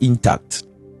 everything is intact.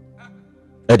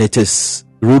 And it is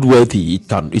roadworthy.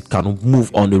 It can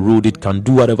move on the road. It can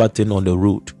do whatever thing on the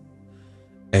road.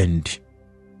 And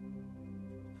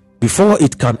before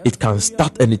it can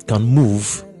start and it can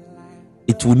move,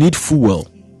 it will need fuel.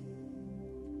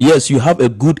 Yes, you have a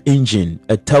good engine,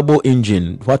 a turbo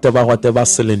engine, whatever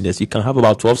cylinders. You can have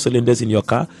about 12 cylinders in your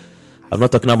car. I'm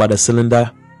not talking about a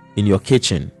cylinder in your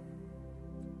kitchen.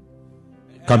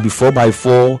 It can be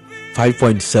 4x4,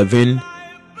 5.7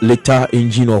 liter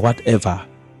engine or whatever.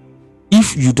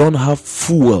 If you don't have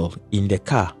fuel in the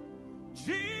car,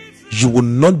 you will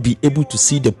not be able to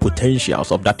see the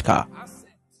potentials of that car.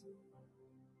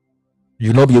 You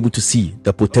will not be able to see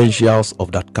the potentials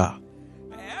of that car.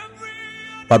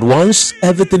 But once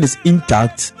everything is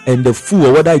intact and the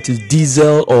fuel, whether it is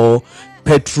diesel or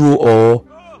petrol or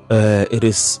it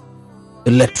is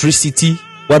electricity,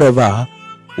 whatever,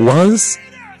 once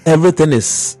everything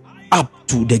is up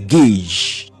to the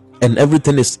gauge and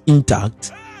everything is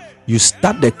intact, you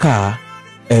start the car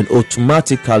and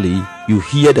automatically you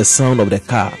hear the sound of the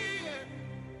car.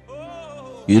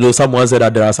 You know, someone said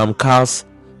that there are some cars,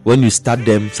 when you start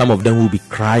them, some of them will be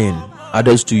crying.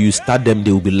 Others too, you start them,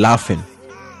 they will be laughing.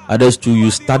 Others too, you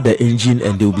start the engine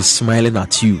and they will be smiling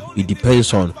at you. It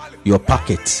depends on your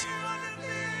pocket.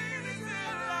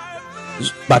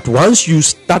 But once you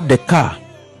start the car,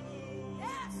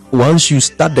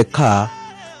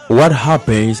 what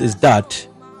happens is that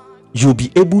you'll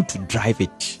be able to drive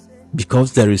it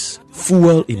because there is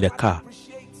fuel in the car.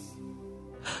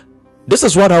 This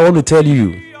is what I want to tell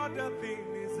you.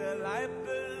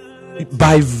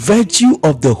 By virtue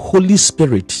of the Holy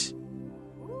Spirit,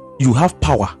 you have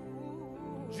power.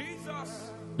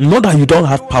 Not that you don't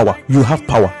have power, you have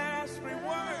power.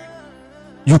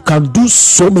 You can do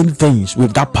so many things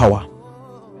with that power.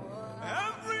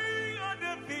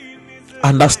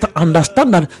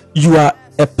 Understand that you are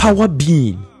a power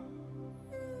being.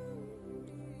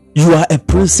 You are a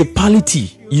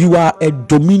principality. You are a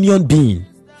dominion being.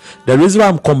 The reason why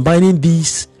I'm combining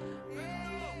these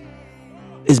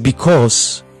is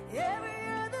because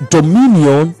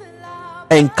dominion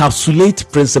encapsulates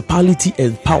principality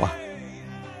and power.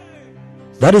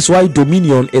 That is why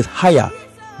dominion is higher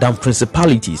than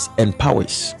principalities and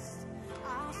powers.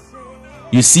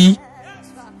 You see,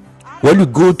 when you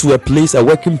go to a place, a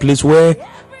working place where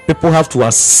people have to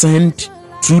ascend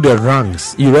through the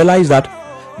ranks, you realize that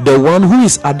the one who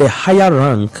is at the higher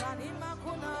rank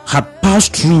had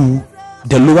passed through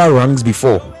the lower ranks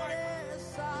before.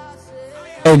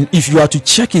 And if you are to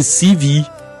check his CV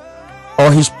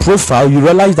or his profile, you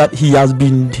realize that he has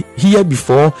been here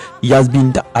before, he has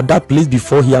been at that place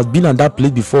before, he has been at that place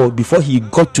before he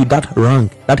got to that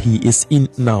rank that he is in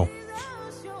now.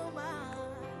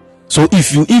 So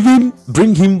if you even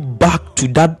bring him back to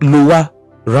that lower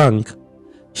rank,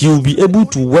 he will be able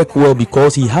to work well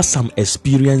because he has some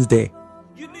experience there.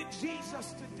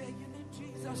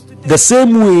 The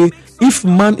same way, if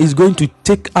man is going to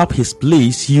take up his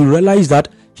place, he realizes that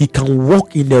he can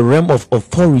walk in the realm of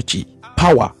authority,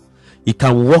 power. He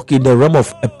can walk in the realm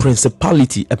of a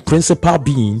principality, a principal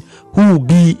being who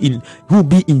will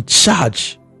be in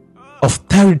charge of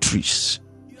territories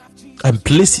and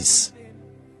places.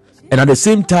 And at the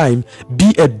same time,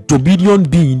 be a dominion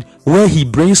being where he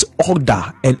brings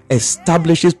order and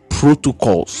establishes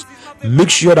protocols. Make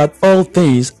sure that all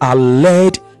things are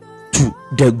led to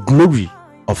the glory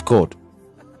of God.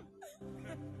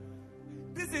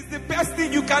 This is the best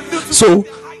thing you can do. So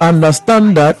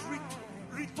understand that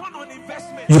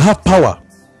you have power.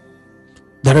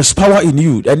 There is power in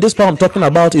you, and this power I'm talking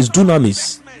about is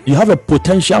dunamis. You have a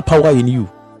potential power in you.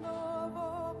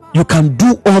 You can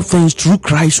do all things through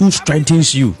Christ who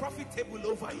strengthens you.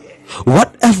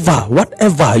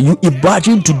 Whatever you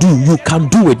imagine to do, you can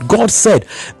do it. God said,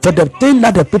 for the thing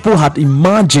that the people had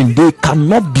imagined, they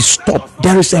cannot be stopped.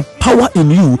 There is a power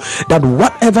in you that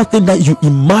whatever thing that you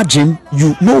imagine,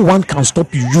 no one can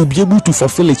stop you. You'll be able to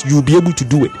fulfill it. You'll be able to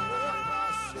do it.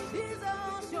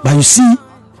 But you see,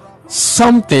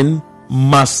 something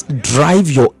must drive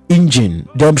your engine.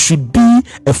 There should be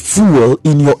a fuel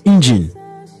in your engine.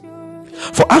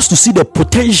 For us to see the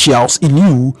potentials in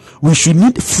you, we should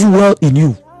need fuel in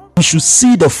you. We should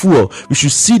see the fuel. We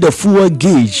should see the fuel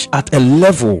gauge at a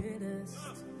level.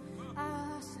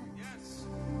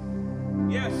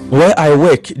 Where I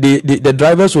work, the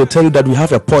drivers will tell you that we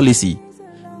have a policy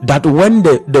that when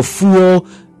the fuel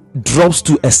drops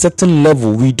to a certain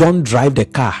level, we don't drive the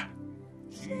car.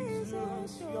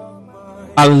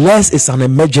 Unless it's an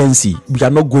emergency, we are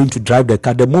not going to drive the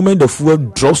car. The moment the fuel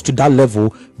drops to that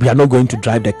level, we are not going to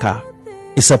drive the car.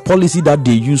 It's a policy that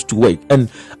they used to work, and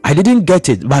I didn't get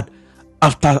it. But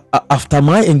after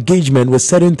my engagement with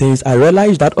certain things, I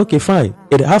realized that okay, fine,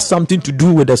 it has something to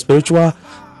do with the spiritual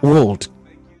world.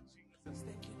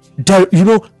 There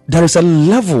is a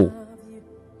level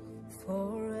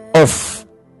of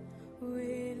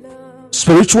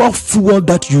spiritual fuel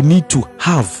that you need to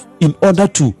have in order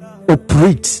to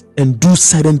operate and do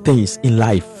certain things in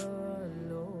life.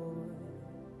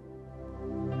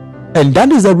 And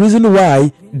that is the reason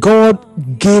why God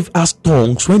gave us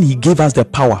tongues when He gave us the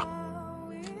power.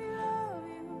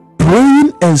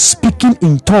 Praying and speaking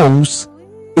in tongues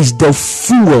is the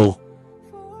fuel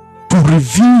to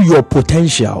reveal your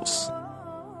potentials.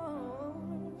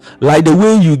 Like the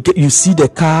way you see the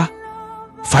car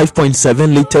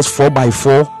 5.7 liters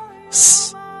 4x4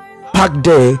 parked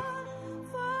there.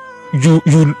 You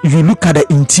look at the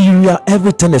interior,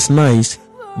 everything is nice,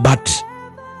 but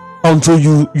until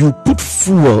you put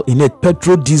fuel in it,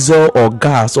 petrol, diesel or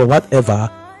gas or whatever,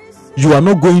 you are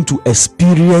not going to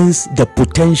experience the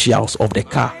potentials of the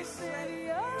car.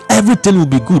 Everything will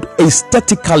be good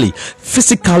aesthetically,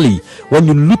 physically. When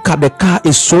you look at the car,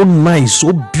 it's so nice,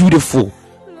 so beautiful,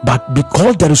 but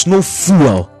because there is no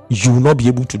fuel, you will not be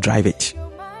able to drive it.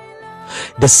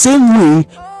 The same way,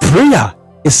 prayer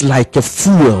is like a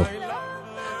fuel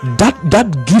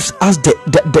that gives us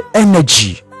the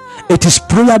energy. It is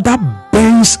prayer that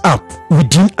burns up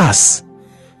within us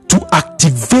to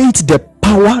activate the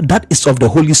power that is of the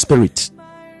Holy Spirit.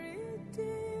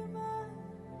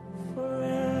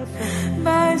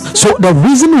 So the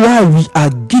reason why we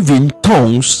are given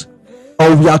tongues,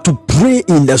 or we are to pray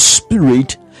in the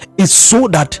Spirit, is so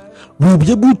that we will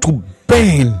be able to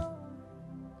burn.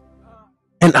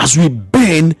 And as we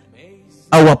burn,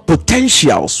 our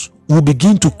potentials will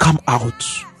begin to come out.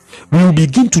 We will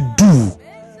begin to do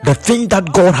the thing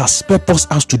that God has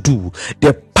purposed us to do.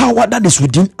 The power that is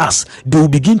within us, they will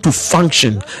begin to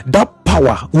function. That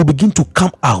power will begin to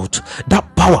come out.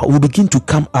 That power will begin to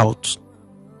come out.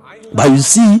 But you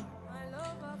see,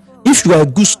 if you are a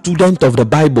good student of the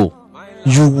Bible,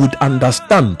 you would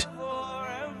understand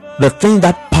the thing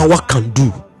that power can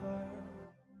do.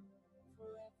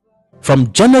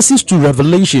 From Genesis to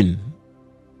Revelation,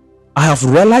 I have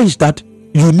realized that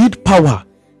you need power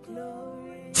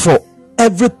for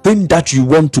everything that you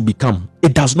want to become.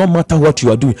 It does not matter what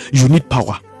you are doing, you need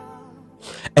power.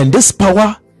 And this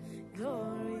power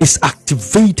is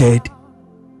activated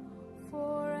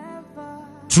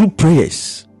through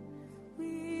prayers.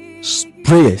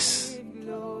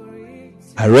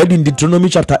 I read in Deuteronomy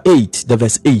chapter 8, the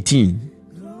verse 18.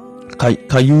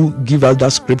 Can you give us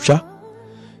that scripture?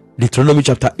 Deuteronomy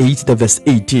chapter 8, the verse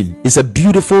 18. It is a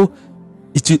beautiful.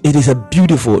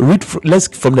 Let's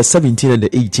from the 17 and the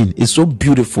 18. It's so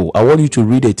beautiful. I want you to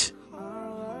read it.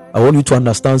 I want you to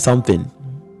understand something.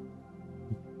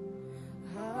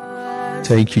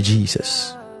 Thank you,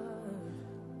 Jesus.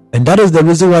 And that is the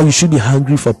reason why you should be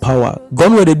hungry for power.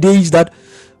 Gone were the days that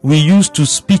we used to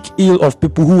speak ill of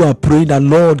people who are praying that,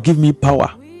 Lord, give me power.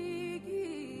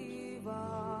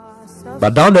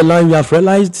 But down the line, we have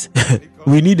realized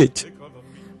we need it.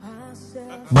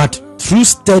 But through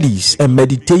studies and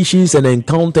meditations and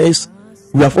encounters,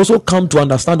 we have also come to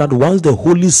understand that once the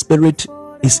Holy Spirit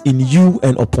is in you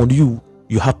and upon you,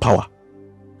 you have power.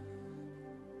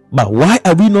 But why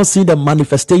are we not seeing the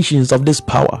manifestations of this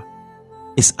power?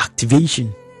 It's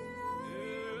activation.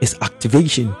 It's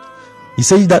activation. He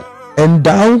says that, and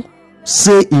thou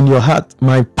say in your heart,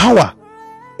 my power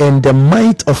and the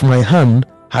might of my hand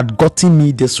had gotten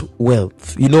me this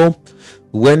wealth. You know,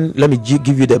 let me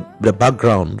give you the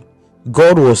background.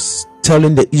 God was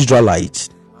telling the Israelites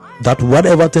that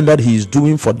whatever thing that He is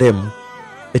doing for them,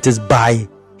 it is by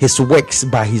His works,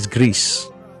 by His grace.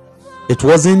 It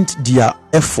wasn't their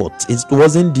effort, it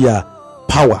wasn't their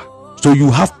power. So you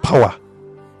have power.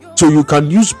 So you can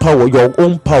use power, your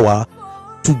own power,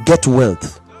 to get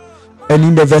wealth. And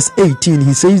in the verse 18,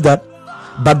 he says that,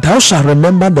 but thou shalt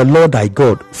remember the Lord thy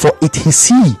God, for it is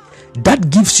he that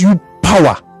gives you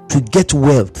power to get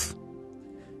wealth,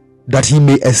 that he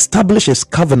may establish his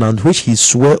covenant which he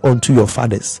swore unto your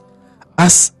fathers,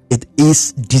 as it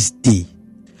is this day.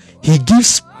 He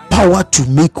gives power to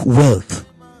make wealth.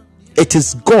 It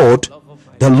is God,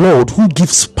 the Lord, who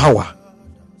gives power.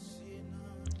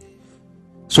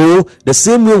 So the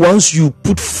same way, once you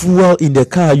put fuel in the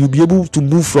car, you'll be able to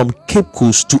move from Cape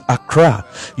Coast to Accra.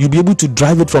 You'll be able to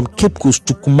drive it from Cape Coast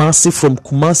to Kumasi, from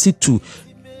Kumasi to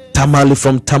Tamale,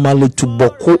 from Tamale to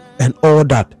Boko, and all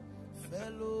that.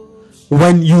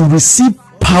 When you receive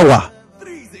power,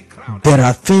 there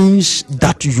are things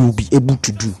that you'll be able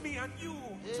to do.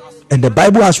 And the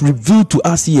Bible has revealed to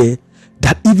us here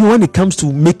that even when it comes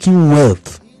to making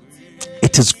wealth,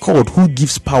 it is God who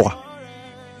gives power.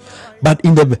 But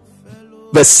in the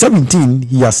verse 17,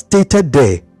 he has stated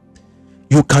there,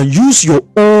 you can use your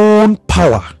own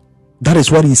power. That is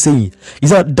what he's saying. He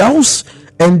said, thou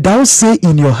say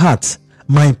in your heart,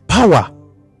 my power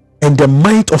and the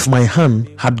might of my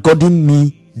hand had gotten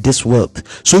me this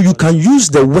wealth. So you can use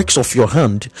the works of your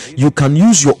hand, you can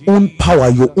use your own power,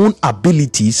 your own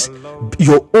abilities,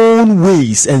 your own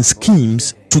ways and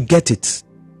schemes to get it.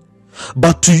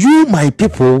 But to you, my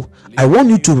people, I want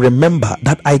you to remember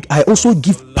that I also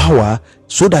give power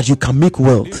so that you can make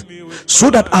wealth, so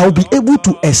that I'll be able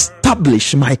to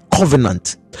establish my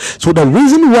covenant. So the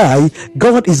reason why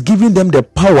God is giving them the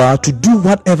power to do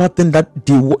whatever thing that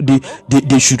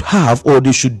they should have or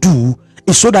they should do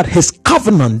is so that his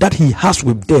covenant that he has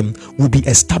with them will be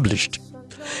established.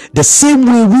 The same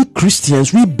way we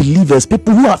Christians, we believers,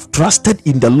 people who have trusted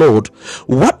in the Lord,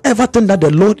 whatever thing that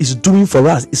the Lord is doing for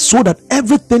us is so that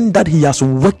everything that he has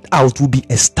worked out will be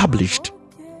established.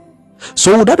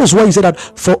 So that is why he said that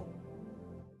for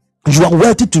you are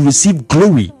worthy to receive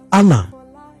glory, honor,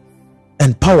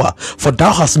 and power, for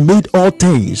thou hast made all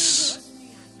things.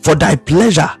 For thy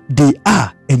pleasure they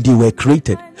are, and they were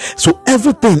created. So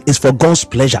everything is for God's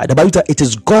pleasure. The Bible says it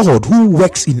is God who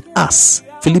works in us.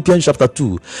 Philippians chapter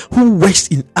 2, who works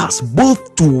in us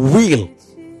both to will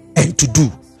and to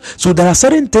do. So there are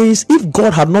certain things, if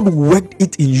God had not worked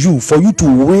it in you for you to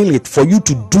will it, for you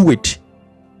to do it,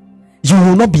 you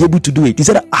will not be able to do it. He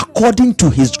said according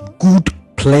to his good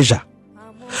pleasure.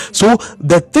 So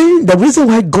the reason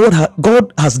why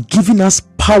God has given us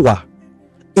power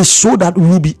is so that we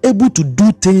will be able to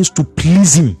do things to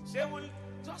please him.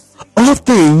 All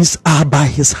things are by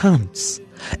his hands,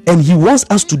 and he wants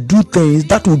us to do things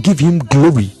that will give him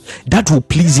glory, that will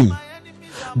please him.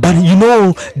 But you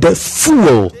know, the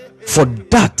fuel for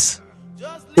that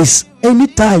is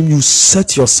anytime you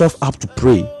set yourself up to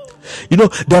pray. You know,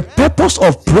 the purpose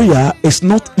of prayer is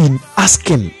not in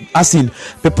asking, as in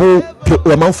people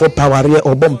amount for power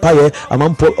or bompire,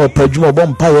 amount for or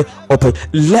bompire,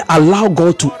 or allow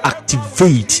God to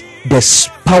activate the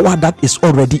power that is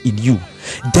already in you.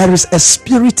 There is a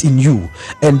spirit in you,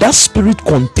 and that spirit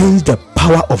contains the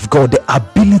power of God, the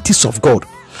abilities of God.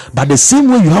 But the same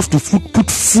way you have to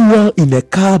put fuel in a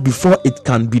car before it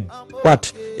can be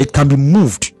it can be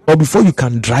moved, or before you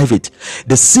can drive it,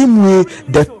 the same way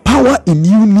the power in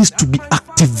you needs to be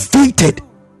activated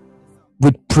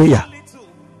with prayer.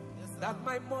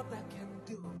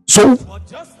 So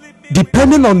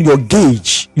depending on your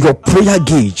gauge, your prayer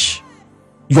gauge,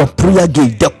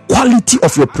 the quality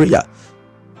of your prayer.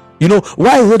 You know,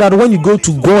 why is it that when you go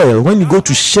to Goil, when you go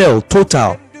to Shell,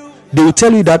 Total, they will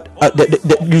tell you that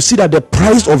you see that the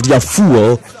price of their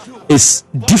fuel is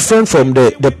different from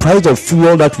the price of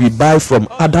fuel that we buy from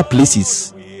other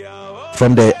places,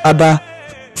 from the other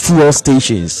fuel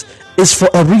stations. It's for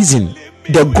a reason.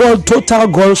 The Total,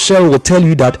 Goil, Shell will tell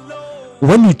you that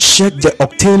when you check the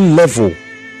octane level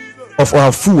of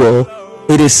our fuel,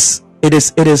 it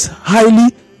is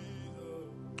highly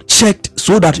checked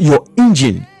so that your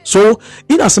engine. So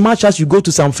in as much as you go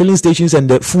to some filling stations and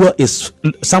the fuel is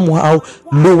somehow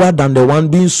lower than the one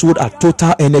being sold at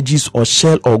Total Energies or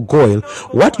Shell or Goil,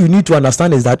 what you need to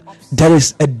understand is that there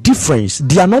is a difference.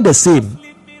 They are not the same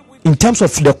in terms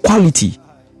of the quality.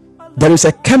 There is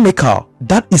a chemical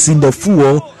that is in the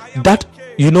fuel that,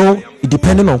 you know,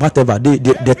 depending on whatever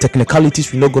the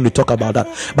technicalities, we're not going to talk about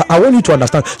that, but I want you to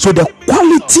understand. So the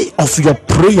quality of your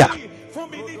prayer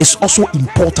is also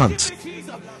important.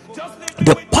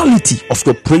 The quality of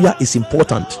your prayer is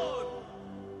important.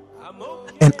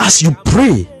 And as you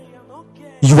pray,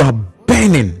 you are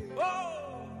burning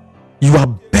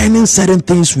certain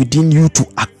things within you to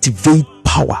activate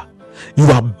power. You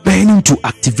are burning to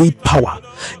activate power.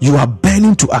 You are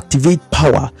burning to activate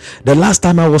power. The last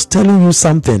time I was telling you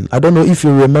something, I don't know if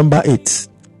you remember it.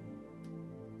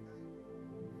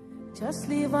 Just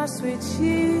leave us with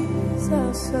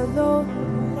Jesus alone,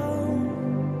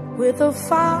 with the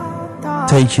Father.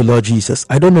 Thank you, Lord Jesus.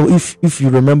 I don't know if you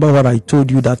remember what I told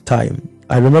you that time.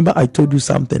 I remember I told you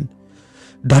something,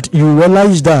 that you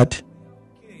realize that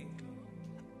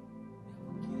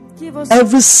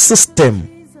every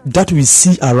system that we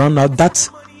see around us that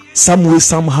some way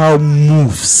somehow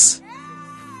moves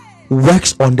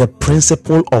works on the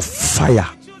principle of fire.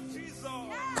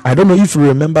 I don't know if you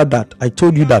remember that. I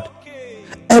told you that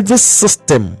every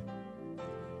system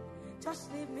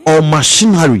or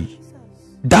machinery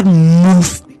that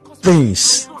moves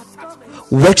things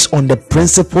works on the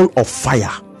principle of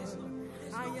fire.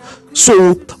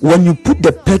 So when you put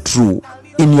the petrol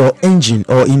in your engine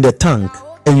or in the tank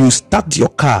and you start your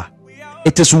car,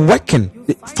 it is working.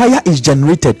 Fire is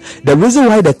generated. The reason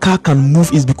why the car can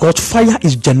move is because fire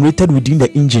is generated within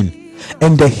the engine,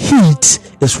 and the heat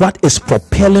is what is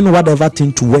propelling whatever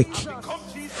thing to work.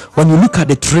 When you look at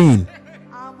the train,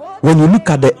 when you look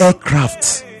at the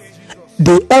aircraft,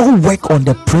 they all work on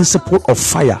the principle of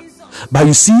fire. But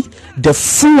you see, the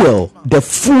fuel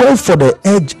for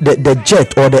the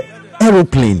jet or the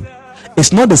aeroplane,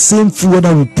 it's not the same fuel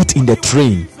that we put in the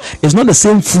train. It's not the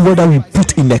same fuel that we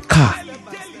put in the car.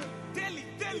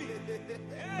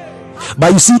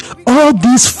 But you see, all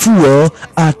these fuel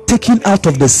are taken out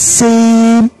of the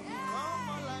same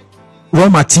raw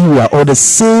material or the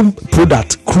same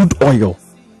product, crude oil.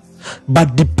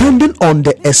 But depending on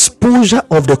the exposure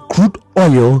of the crude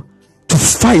oil to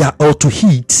fire or to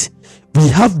heat, we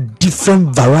have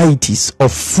different varieties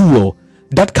of fuel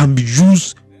that can be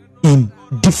used in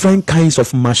different kinds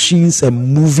of machines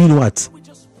and moving what?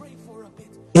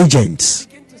 Agents.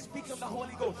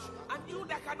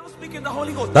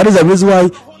 That is the reason why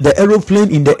the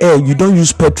aeroplane in the air, you don't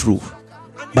use petrol,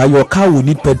 but your car will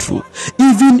need petrol.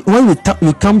 Even when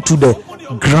we come to the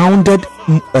grounded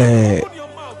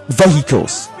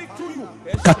vehicles,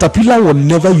 Caterpillar will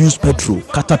never use petrol.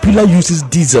 Caterpillar uses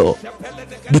diesel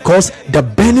because the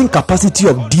burning capacity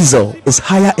of diesel is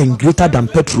higher and greater than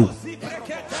petrol.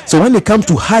 So when it comes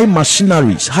to high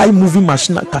machineries, high moving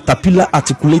machine, Caterpillar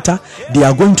articulator, they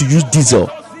are going to use diesel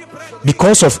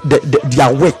because of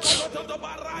their work.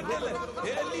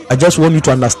 I just want you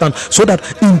to understand, so that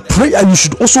in prayer you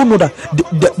should also know that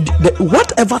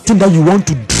whatever thing that you want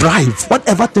to drive,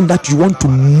 whatever thing that you want to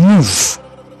move,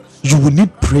 you will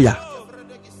need prayer.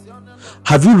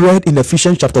 Have you read in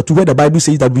Ephesians chapter 2 where the Bible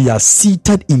says that we are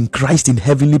seated in Christ in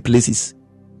heavenly places?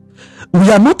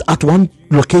 We are not at one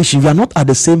location. We are not at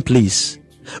the same place.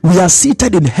 We are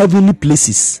seated in heavenly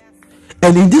places,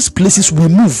 and in these places we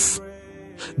move.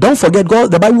 Don't forget, God,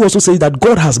 the Bible also says that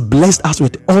God has blessed us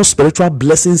with all spiritual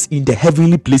blessings in the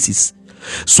heavenly places.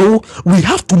 So we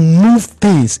have to move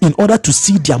things in order to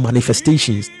see their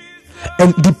manifestations.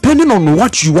 And depending on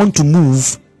what you want to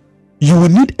move, you will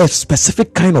need a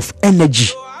specific kind of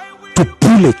energy to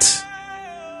pull it.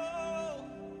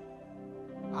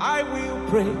 I will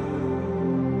pray.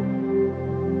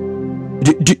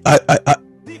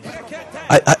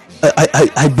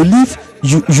 I believe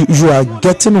you are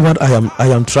getting what I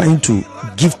am trying to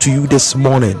give to you this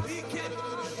morning,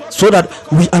 so that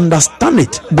we understand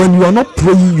it. When you are not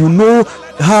praying, you know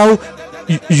how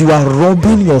you are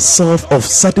robbing yourself of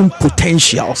certain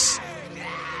potentials.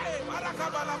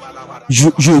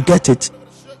 You get it?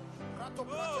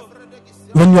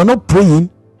 When you are not praying,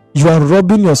 you are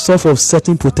robbing yourself of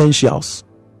certain potentials.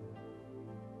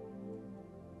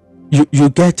 You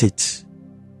get it?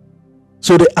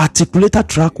 So the articulator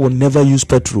truck will never use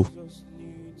petrol.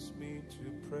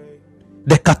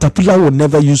 The Caterpillar will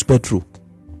never use petrol.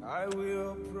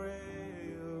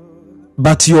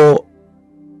 But your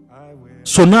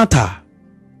Sonata,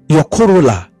 your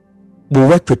Corolla will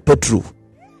work with petrol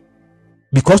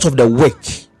because of the work.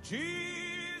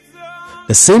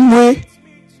 The same way,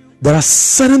 there are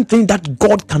certain things that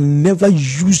God can never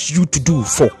use you to do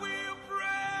for.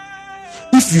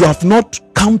 If you have not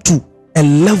come to a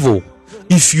level,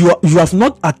 if you have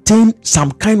not attained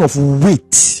some kind of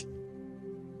weight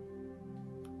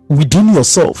within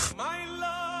yourself,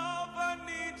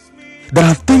 there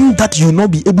are things that you will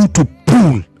not be able to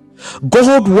pull.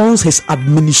 God wants his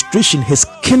administration, his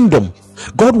kingdom.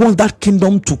 God wants that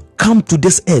kingdom to come to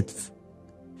this earth.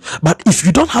 But if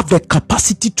you don't have the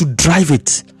capacity to drive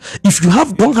it, if you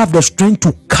don't have the strength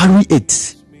to carry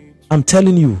it, I'm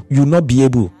telling you, you will not be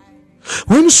able.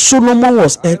 When Solomon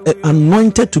was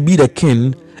anointed to be the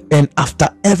king, and after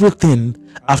everything,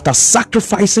 after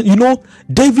sacrificing,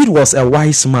 David was a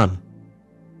wise man.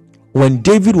 when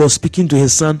David was speaking to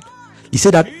his son, he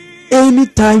said that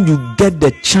anytime you get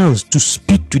the chance to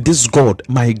speak to this God,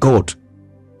 my God,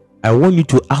 I want you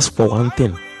to ask for one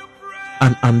thing: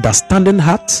 an understanding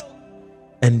heart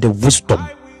and the wisdom.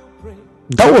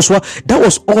 That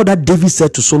was all that David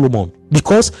said to Solomon,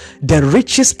 because the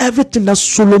riches, everything that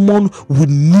Solomon would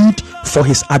need for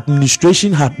his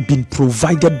administration had been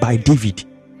provided by David.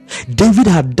 David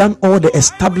had done all the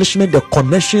establishment, the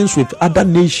connections with other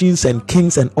nations and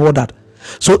kings and all that.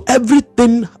 So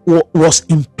everything was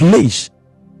in place.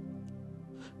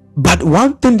 But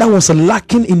one thing that was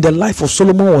lacking in the life of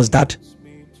Solomon was that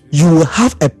you will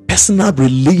have a personal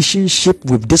relationship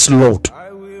with this Lord,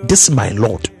 this my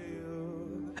Lord.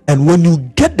 And when you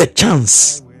get the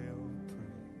chance,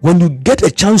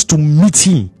 to meet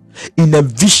him in a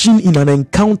vision, in an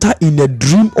encounter, in a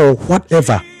dream or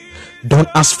whatever, don't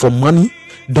ask for money.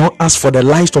 Don't ask for the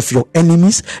lives of your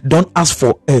enemies. Don't ask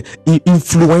for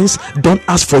influence. Don't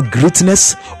ask for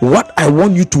greatness. What I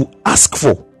want you to ask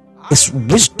for is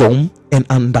wisdom and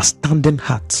understanding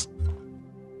heart.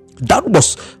 That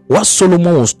was what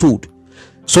Solomon was told.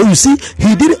 So you see,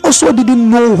 he didn't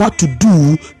know what to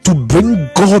do to bring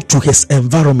God to his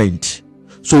environment.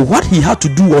 So what he had to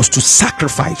do was to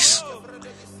sacrifice.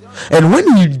 And when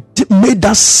he made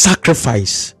that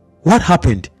sacrifice, what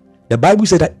happened? The Bible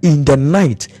said that in the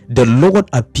night the Lord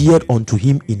appeared unto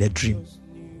him in a dream.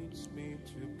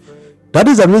 That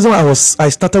is the reason I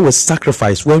started with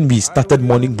sacrifice. When we started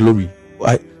Morning Glory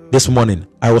this morning,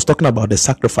 I was talking about the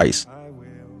sacrifice.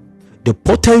 The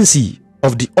potency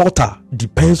of the altar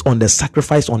depends on the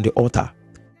sacrifice on the altar.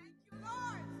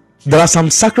 There are some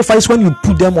sacrifice, when you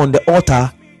put them on the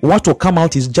altar, what will come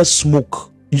out is just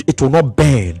smoke. It will not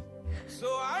burn.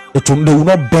 They will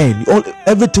not burn.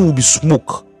 Everything will be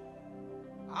smoke.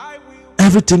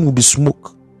 Everything will be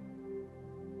smoke.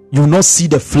 You will not see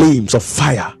the flames of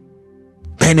fire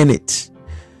burning it.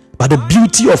 But the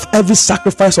beauty of every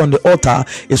sacrifice on the altar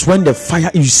is when the fire,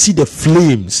 you see the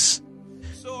flames.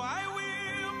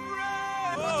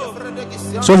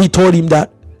 So he told him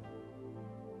that,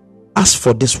 ask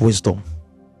for this wisdom.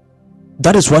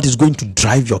 That is what is going to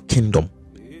drive your kingdom.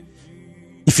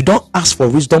 If you don't ask for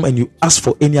wisdom and you ask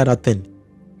for any other thing,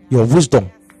 your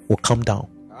wisdom will come down.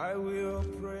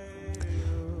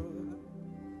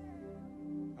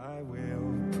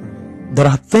 There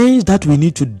are things that we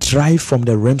need to drive from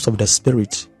the realms of the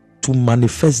spirit to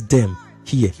manifest them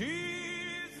here.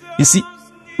 You see,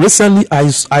 recently I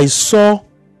saw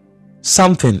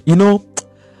something.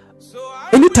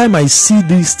 Anytime I see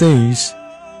these things,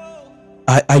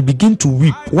 I begin to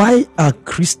weep. Why are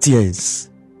Christians?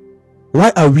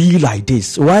 Why are we like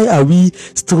this? Why are we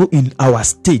still in our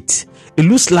state? It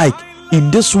looks like in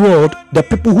this world, the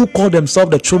people who call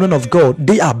themselves the children of God,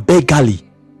 they are beggarly.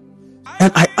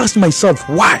 And I asked myself,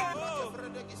 why?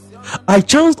 I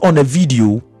chanced on a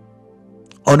video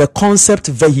on a concept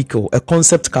vehicle, a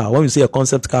concept car. When we say a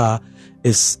concept car,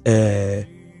 is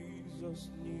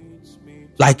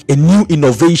like a new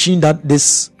innovation that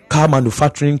this car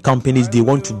manufacturing companies, they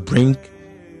want to bring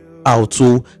out.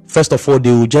 So first of all,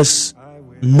 they will just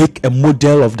make a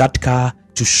model of that car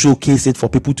to showcase it for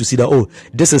people to see that, oh,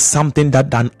 this is something,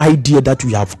 that an idea that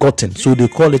we have gotten. So they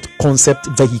call it concept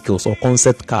vehicles or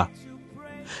concept car.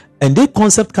 And the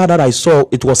concept car that I saw,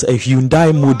 it was a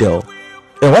Hyundai model.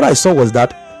 And what I saw was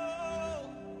that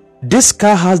this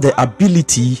car has the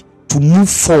ability to move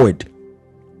forward.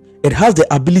 It has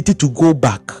the ability to go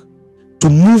back, to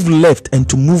move left and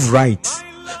to move right.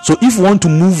 So if you want to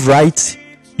move right,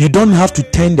 you don't have to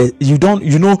turn the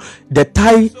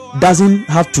tire doesn't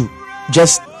have to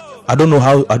just, I don't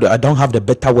have the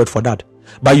better word for that.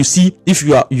 But you see, if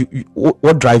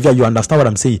what driver, you understand what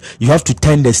I'm saying. You have to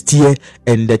turn the steer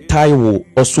and the tire will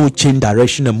also change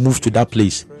direction and move to that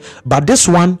place. But this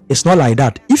one is not like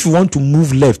that. If you want to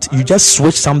move left, you just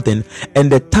switch something and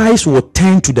the tires will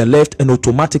turn to the left and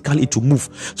automatically it will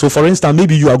move. So for instance,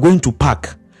 maybe you are going to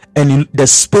park and the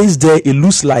space there, it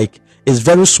looks like it's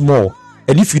very small.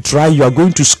 And if you try, you are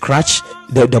going to scratch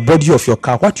the body of your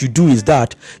car. What you do is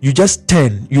that you just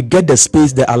turn, you get the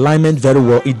space, the alignment very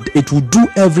well. It will do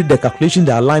the calculation,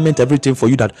 the alignment, everything for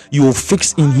you that you will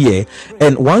fix in here.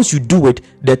 And once you do it,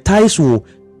 the tires will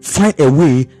find a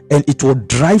way and it will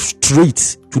drive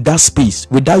straight to that space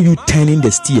without you turning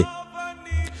the steer.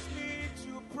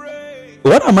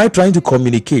 What am I trying to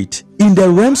communicate? In the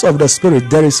realms of the spirit,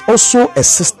 there is also a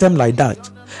system like that.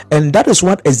 And that is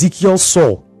what Ezekiel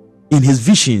saw in his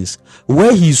visions,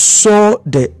 where he saw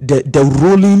the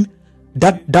rolling,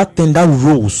 that thing that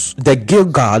rolls, the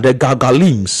Gilgal, the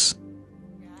Galgalims,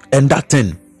 and that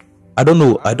thing. I don't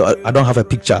know. I don't have a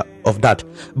picture of that,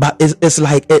 but it's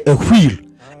like a wheel,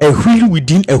 a wheel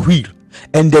within a wheel,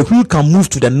 and the wheel can move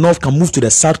to the north, can move to the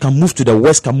south, can move to the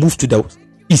west, can move to the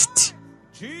east.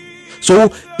 So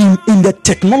in the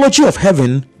technology of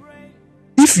heaven,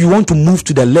 if you want to move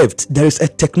to the left, there is a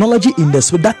technology in the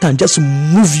spirit that can just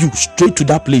move you straight to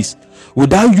that place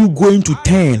without you going to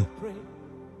turn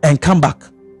and come back.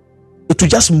 It will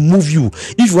just move you.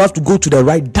 If you have to go to the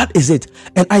right, that is it.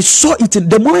 And I saw it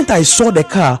the moment I saw the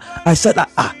car. I said,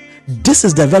 this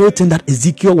is the very thing that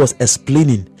Ezekiel was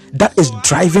explaining, that is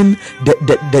driving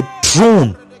the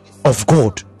throne of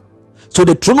God. So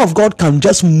the throne of God can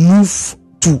just move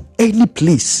to any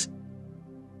place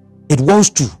it wants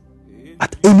to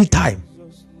at any time.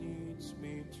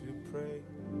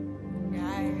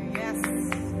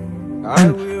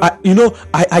 And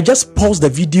I just paused the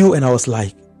video and I was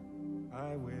like,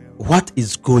 what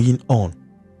is going on?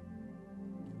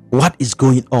 What is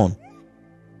going on?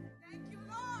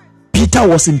 Peter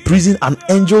was in prison. An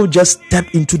angel just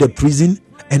stepped into the prison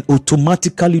and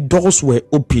automatically doors were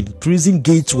open, prison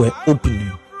gates were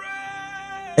opening.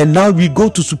 And now we go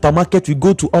to supermarket, we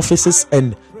go to offices,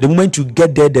 and the moment you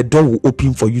get there, the door will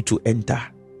open for you to enter.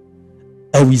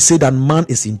 And we say that man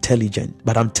is intelligent,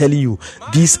 but I'm telling you,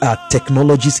 these are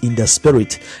technologies in the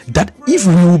spirit that if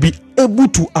we will be able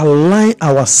to align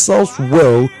ourselves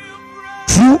well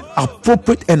through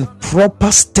appropriate and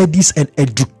proper studies and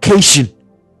education,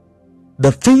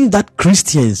 the things that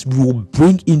Christians will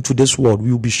bring into this world,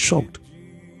 we will be shocked.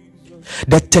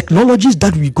 The technologies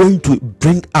that we're going to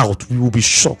bring out, we will be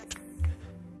shocked.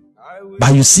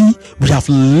 But you see, we have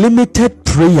limited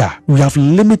prayer. We have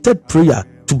limited prayer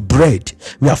to bread.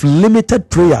 We have limited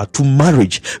prayer to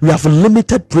marriage. We have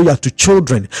limited prayer to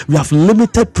children. We have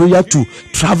limited prayer to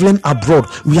traveling abroad.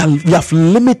 We have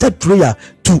limited prayer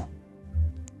to,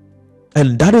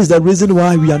 and that is the reason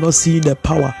why we are not seeing the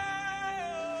power.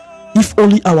 If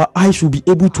only our eyes will be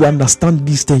able to understand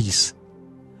these things,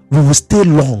 we will stay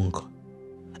long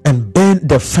and burn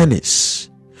the furnace,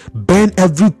 burn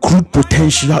every crude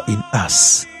potential in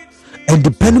us. And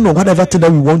depending on whatever thing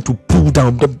that we want to pull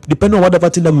down, depending on whatever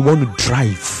thing that we want to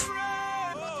drive,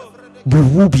 we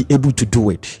will be able to do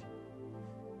it.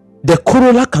 The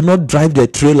Corolla cannot drive the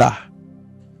trailer.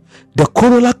 The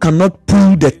Corolla cannot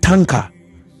pull the tanker.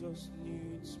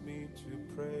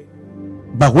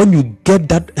 But when you get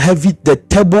that heavy, the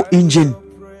turbo engine,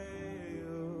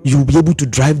 you'll be able to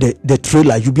drive the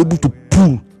trailer. You'll be able to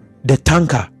pull the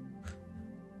tanker.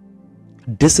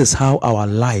 This is how our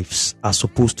lives are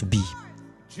supposed to be.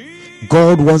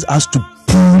 God wants us to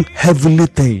pull heavenly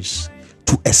things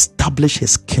to establish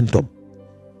his kingdom.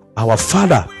 Our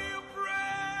Father,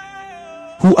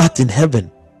 who art in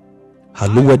heaven,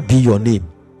 hallowed be your name.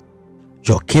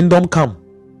 Your kingdom come.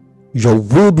 Your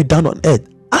will be done on earth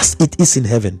as it is in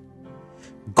heaven.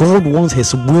 God wants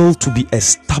his will to be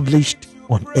established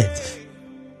on earth.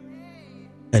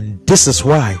 And this is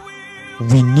why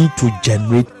we need to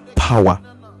generate power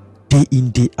day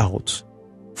in, day out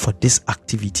for this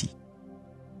activity.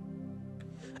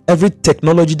 Every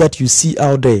technology that you see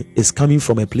out there is coming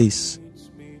from a place.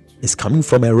 It's coming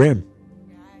from a realm.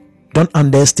 Don't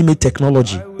underestimate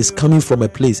technology. It's coming from a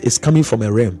place. It's coming from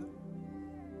a realm.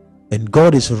 And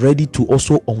God is ready to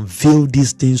also unveil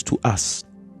these things to us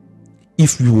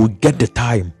if we will get the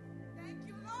time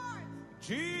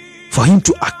for him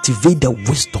to activate the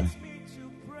wisdom,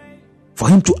 for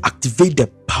him to activate the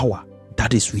power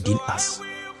that is within us.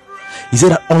 He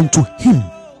said that unto him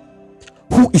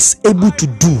who is able to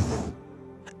do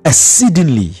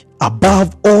exceedingly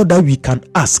above all that we can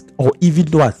ask or even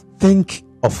think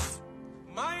of,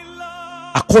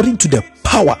 according to the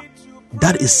power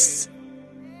that is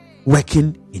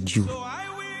working in you.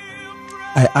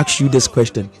 I ask you this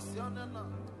question: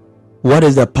 what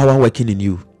is the power working in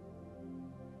you?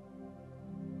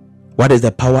 What is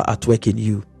the power at work in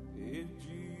you?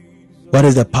 What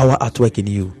is the power at work in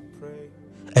you?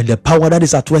 And the power that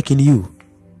is at work in you,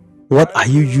 what are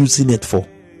you using it for?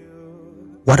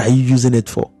 What are you using it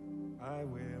for?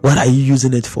 What are you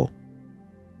using it for?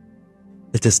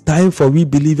 It is time for we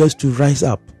believers to rise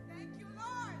up.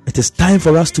 It is time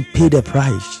for us to pay the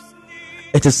price.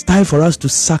 It is time for us to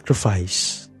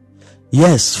sacrifice.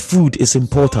 Yes, food is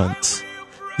important.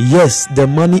 Yes, the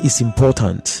money is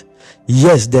important.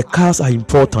 Yes, the cars are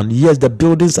important. Yes, the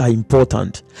buildings are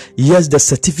important. Yes, the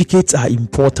certificates are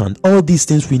important. All these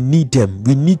things, we need them.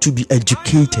 We need to be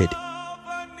educated.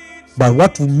 But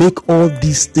what will make all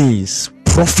these things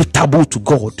profitable to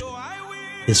God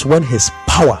is when his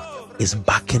power is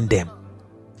backing them.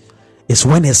 It's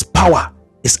when his power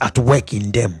is at work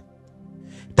in them.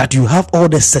 That you have all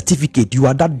the certificate, you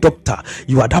are that doctor,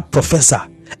 you are that professor,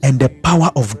 and the power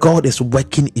of God is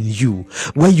working in you,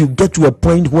 where you get to a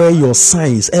point where your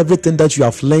science, everything that you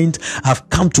have learned, have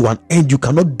come to an end. You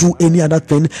cannot do any other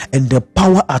thing, and the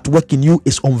power at work in you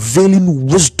is unveiling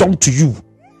wisdom to you,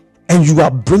 and you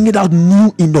are bringing out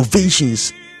new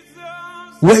innovations,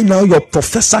 where now your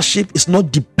professorship is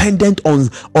not dependent on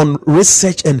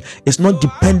research, and it's not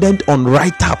dependent on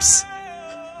write-ups,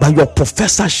 but your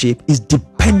professorship is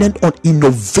dependent on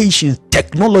innovations,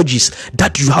 technologies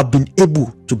that you have been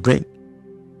able to bring.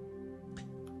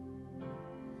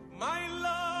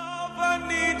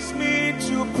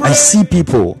 I see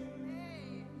people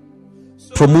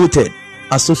promoted,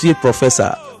 associate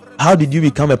professor. How did you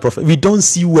become a professor? We don't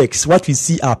see works. What we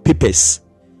see are papers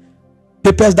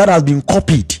that have been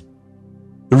copied,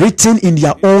 written in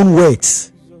their own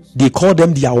words. They call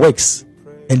them their works,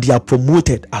 and they are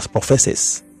promoted as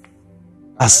professors.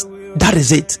 As that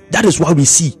is it. That is what we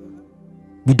see.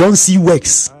 We don't see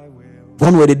works.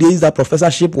 One were the days that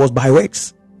professorship was by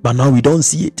works, but now we don't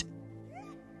see it.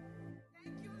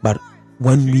 But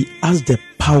when we ask the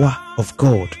power of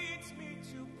God,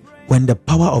 when the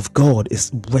power of God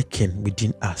is working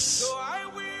within us,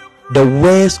 the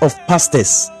words of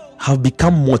pastors have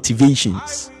become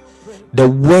motivations. The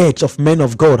words of men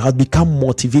of God have become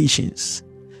motivations.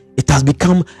 It has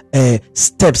become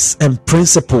steps and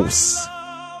principles.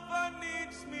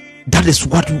 That is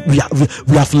what we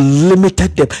have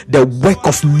limited the work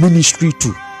of ministry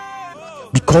to,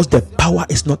 because the power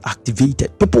is not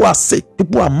activated. People are sick,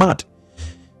 people are mad,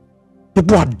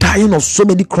 people are dying of so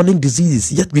many chronic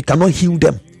diseases, yet we cannot heal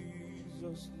them.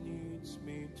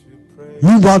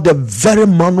 Meanwhile, the very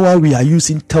manual we are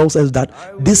using tells us that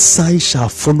this sign shall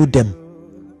follow them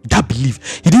that believe.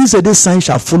 He didn't say this sign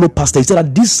shall follow pastor. He said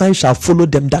that this sign shall follow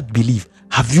them that believe.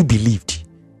 Have you believed?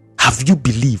 Have you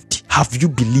believed? Have you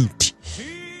believed?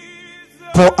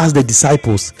 Paul asked the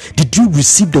disciples, did you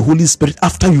receive the Holy Spirit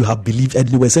after you have believed? And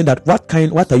they were saying that, what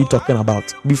are you talking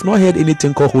about? We've not heard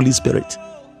anything called Holy Spirit.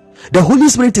 The Holy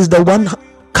Spirit is the one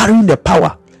carrying the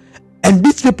power. And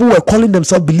these people were calling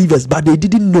themselves believers, but they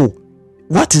didn't know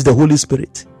what is the Holy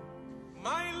Spirit.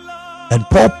 And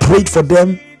Paul prayed for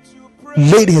them,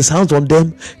 laid his hands on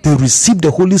them, they received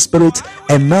the Holy Spirit,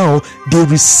 and now they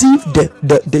received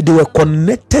they were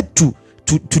connected to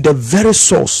the very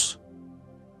source.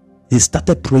 They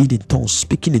started praying in tongues,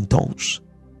 speaking in tongues.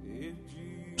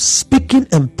 Speaking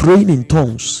and praying in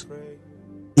tongues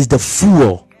is the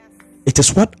fuel. It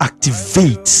is what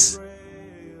activates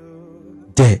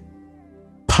the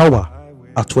power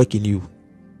at work in you.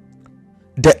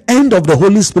 The end of the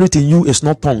Holy Spirit in you is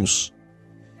not tongues.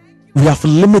 We have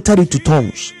limited it to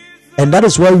tongues, and that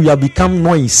is why we have become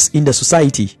noise in the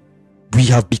society. We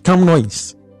have become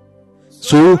noise.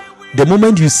 So the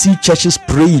moment you see churches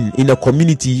praying in a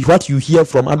community, what you hear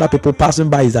from other people passing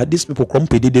by is that these people come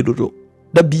because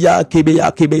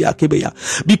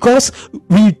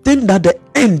we think that the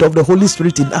end of the Holy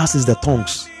Spirit in us is the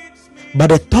tongues, but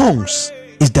the tongues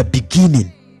is the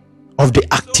beginning of the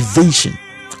activation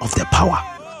of the power.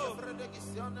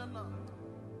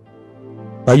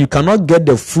 But you cannot get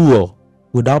the fuel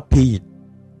without paying.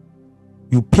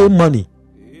 You pay money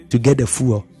to get the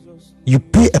fuel. You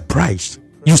pay a price.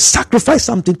 You sacrifice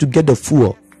something to get the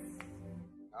fuel.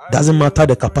 Doesn't matter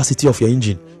the capacity of your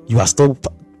engine, you are still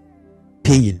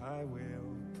paying.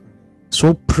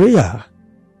 So prayer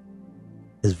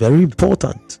is very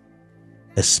important,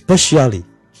 especially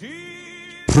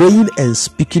praying and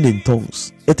speaking in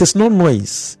tongues. It is not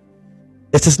noise.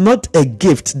 It is not a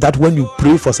gift that when you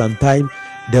pray for some time,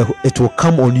 it will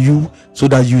come on you so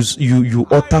that you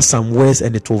utter some words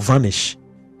and it will vanish.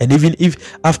 And even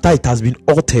if after it has been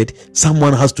uttered,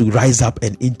 someone has to rise up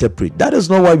and interpret. That is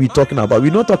not what we're talking about.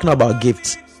 We're not talking about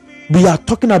gifts. We are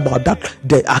talking about that,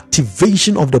 the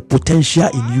activation of the potential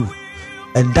in you.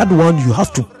 And that one, you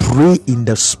have to pray in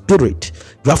the spirit.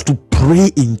 You have to pray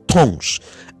in tongues.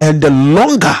 And the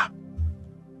longer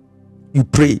you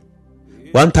pray.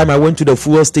 One time I went to the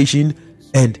fuel station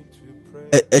and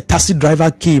a taxi driver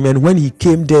came, and when he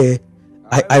came there,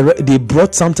 they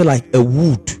brought something like a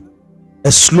wood,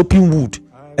 a sloping wood,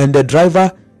 and the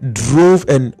driver drove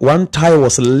and one tire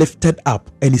was lifted up,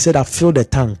 and he said, I filled the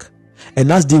tank. And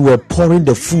as they were pouring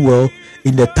the fuel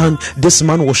in the tank, this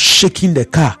man was shaking the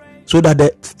car so that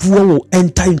the fuel will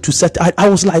enter into set. I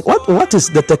was like, what is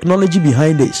the technology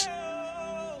behind this?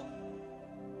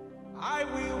 I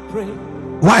will pray.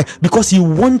 Why? Because he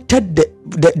wanted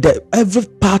the every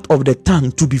part of the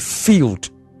tank to be filled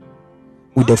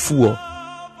with the fuel.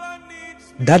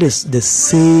 That is the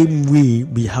same way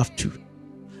we have to.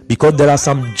 Because there are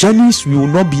some journeys we will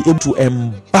not be able to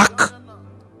embark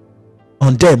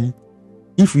on them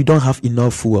if we don't have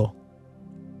enough fuel.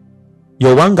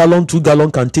 Your 1 gallon, 2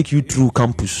 gallon can take you through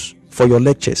campus for your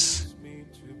lectures.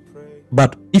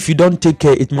 But if you don't take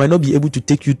care, it might not be able to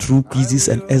take you through quizzes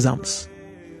and exams.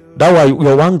 That way,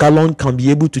 your 1 gallon can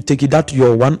be able to take you, that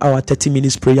your 1 hour, 30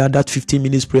 minutes prayer, that 15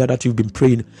 minutes prayer that you've been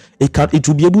praying. It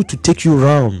will be able to take you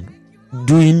around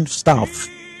doing stuff,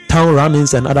 town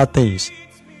runnings and other things.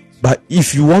 But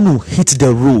if you want to hit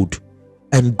the road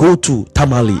and go to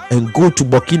Tamale and go to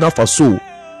Burkina Faso,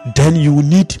 then you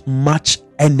need much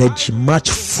energy, much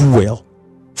fuel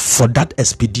for that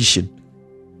expedition.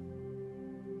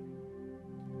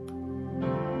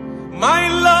 My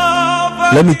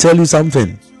love, let me tell you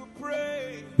something.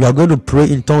 We are going to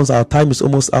pray in tongues. Our time is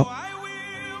almost up.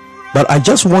 But I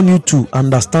just want you to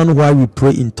understand why we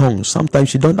pray in tongues.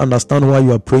 Sometimes you don't understand why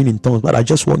you are praying in tongues, but I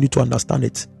just want you to understand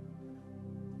it.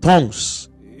 Tongues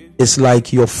is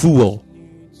like your fuel,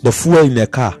 the fuel in a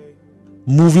car,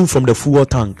 moving from the fuel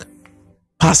tank,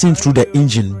 passing through the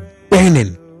engine,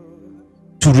 burning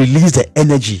to release the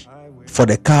energy for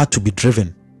the car to be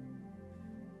driven.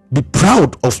 Be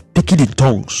proud of speaking in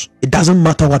tongues. It doesn't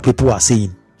matter what people are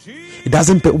saying. It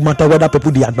doesn't matter whether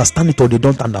people they understand it or they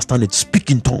don't understand it. Speak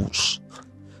in tongues.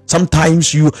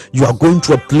 Sometimes you are going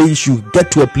to a place, you get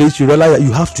to a place, you realize that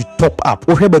you have to top up.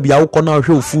 You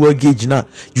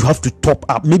have to top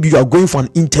up. Maybe you are going for an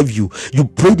interview. You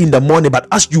prayed in the morning, but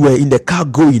as you were in the car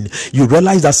going, you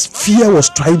realize that fear was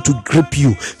trying to grip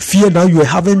you. Fear, now you are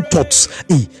having thoughts.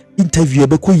 Interview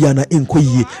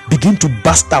begin to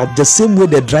burst out the same way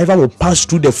the driver will pass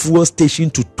through the fuel station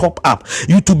to top up.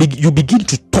 You begin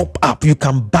to top up. You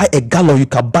can buy a gallon, you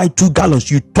can buy 2 gallons.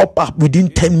 You top up within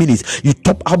 10 minutes, you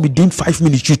top up within 5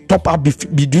 minutes, you top up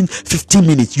within 15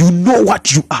 minutes. You know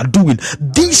what you are doing.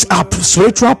 These are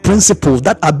spiritual principles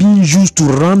that are being used to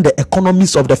run the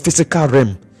economies of the physical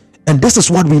realm, and this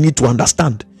is what we need to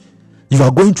understand. You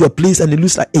are going to a place and it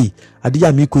looks like, you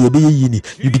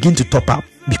begin to top up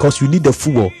because you need the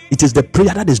fuel. It is the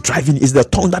prayer that is driving, it's the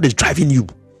tongue that is driving you.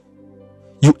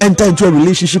 You enter into a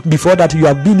relationship. Before that, you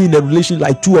have been in a relationship,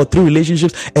 like 2 or 3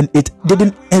 relationships, and it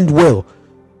didn't end well.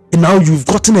 And now you've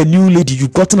gotten a new lady,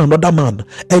 you've gotten another man,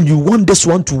 and you want this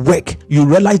one to work. You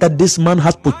realize that this man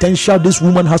has potential, this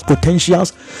woman has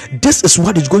potentials. This is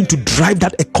what is going to drive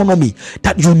that economy,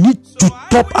 that you need to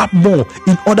top up more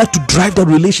in order to drive the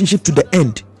relationship to the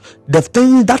end. The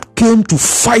thing that came to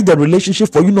fight the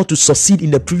relationship for you not to succeed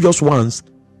in the previous ones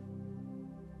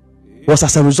was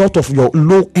as a result of your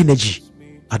low energy.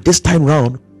 At this time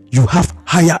round, you have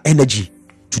higher energy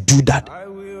to do that.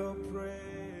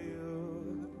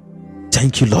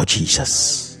 Thank you, Lord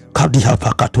Jesus. Oh,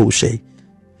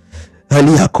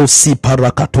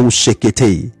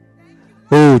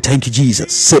 thank you,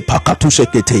 Jesus.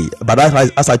 But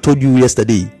as I told you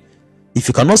yesterday, if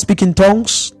you cannot speak in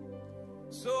tongues,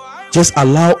 just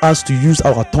allow us to use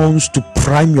our tongues to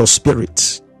prime your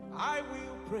spirit.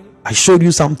 I showed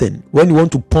you something. When you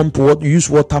want to pump water, you use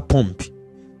water pump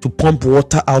to pump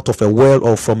water out of a well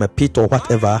or from a pit or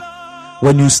whatever.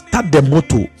 When you start the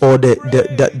motor or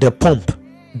the pump,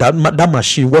 that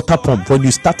machine, water pump, when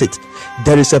you start it,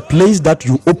 there is a place that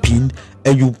you open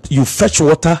and you fetch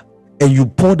water and you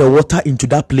pour the water into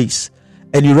that place,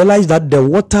 and you realize that the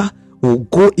water will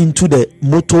go into the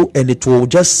motor and it will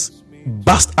just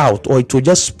burst out, or it will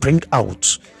just spring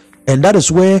out. And that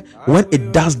is where, when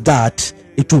it does that,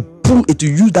 it will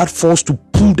use that force to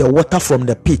pull the water from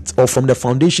the pit or from the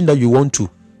foundation that you want to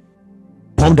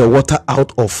pump the water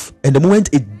out of. And the moment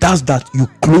it does that, you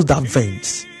close that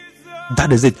vent.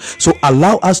 That is it. So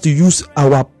allow us to use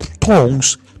our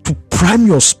tongues to prime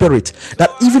your spirit,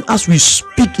 that even as we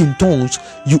speak in tongues,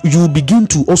 you begin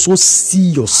to also see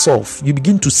yourself. You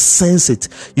begin to sense it.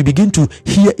 You begin to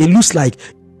hear. It looks like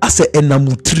as a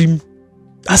enamutrim,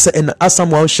 as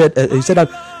someone said, he said that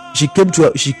she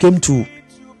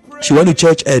went to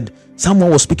church and someone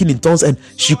was speaking in tongues and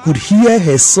she could hear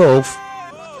herself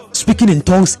speaking in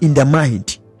tongues in the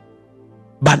mind,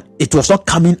 but it was not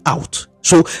coming out.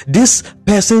 So this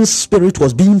person's spirit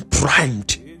was being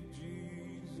primed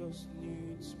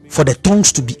for the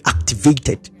tongues to be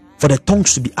activated, for the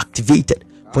tongues to be activated,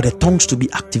 for the tongues to be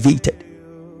activated.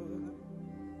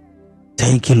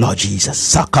 Thank you, Lord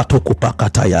Jesus.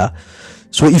 Sakatokupakataya.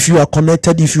 So if you are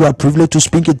connected, if you are privileged to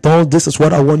speak in tongues, this is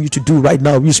what I want you to do right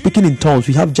now. We're speaking in tongues.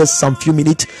 We have just some few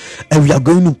minutes and we are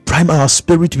going to prime our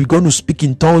spirit. We're going to speak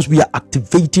in tongues. We are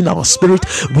activating our spirit.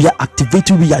 We are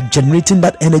generating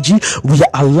that energy. We are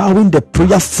allowing the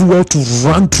prayer fuel to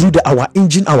run through our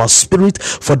engine, our spirit,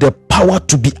 for the power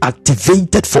to be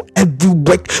activated for every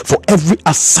work, for every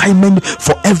assignment,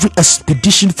 for every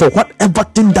expedition, for whatever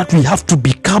thing that we have to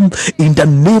become in the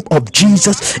name of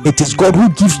Jesus. It is God who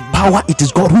gives power. It It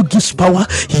is God who gives power.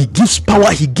 He gives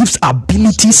power. He gives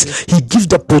abilities. He gives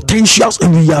the potentials.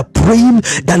 And we are praying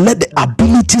that let the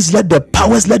abilities, let the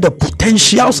powers, let the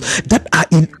potentials that are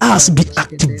in us be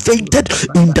activated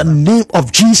in the name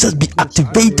of Jesus. Be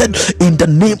activated in the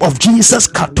name of Jesus.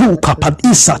 Katu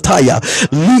kapadisataya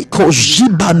liko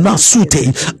jibana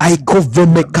sute aiko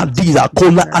vemekadira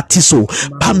kola atiso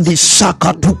pandi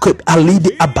shaka tuke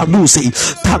alidi abanuse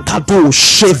takado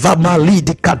sheva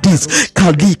malidi kadis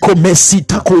kaliko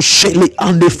mesita ko shele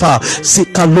andefa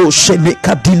sikalo shene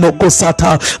kadino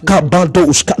kosata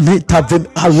kabado shkaneta vem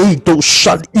alido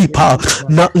shad ipa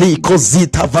na liko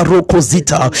zita varoko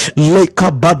zita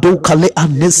leka bado kale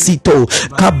anesito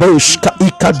kabosh ka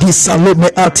ikadisa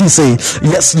leme atise.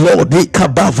 Yes Lord,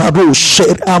 ikabavaro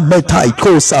sher ametai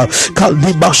kosa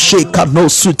kalima sheka no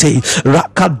sute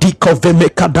rakadiko veme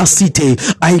kadasite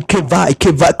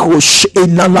aikeva ko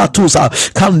shena latuza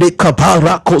kande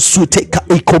kabara ko sute ka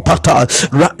ikopata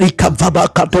raika vaba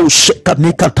kato sheka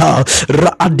nikata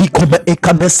raadiko me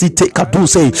ekanesite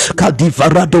kaduse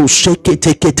kadivarado sheke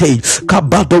tekete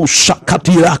kabado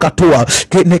shakatira katoa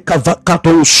kene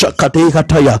kavakato shakate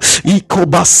kataya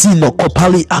ikobasino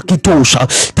kopali akitosha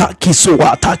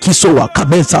takisoa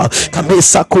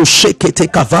kamesa ko shekete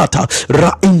kavata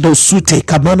raindo sute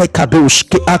kamane kadosh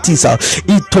ke atisa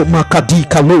ito makadi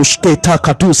kalosh ke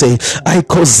takatuse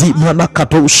aikozi mana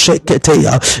kadosh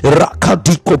sheketeya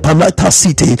rakadiko palata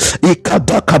site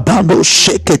ikadaka bando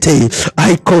shekete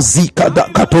aikozi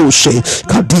kadakatoshe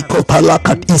kadiko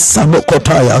palakat isano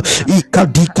kotaya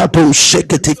ikadika do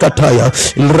shekete kataya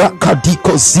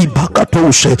rakadiko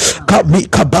zibakatoshe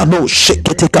kamikabano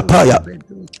shekete kapaya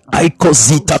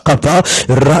aikozita kapa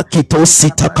rakito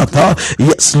sita kapa.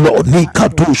 Yes Lord, ni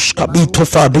kadush kabito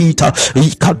fadita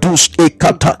ikadush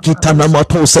ekata kitana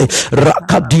matose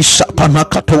rakadisha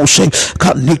panakatoshe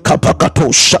kanika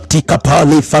pakatosha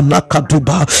tikapale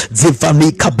fanakaduba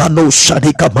zivani kabano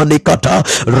shadika manikata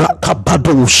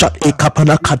rakabado shat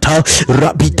ekapanakata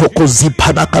rabitoko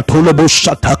zipanakatolobo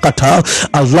shatakata.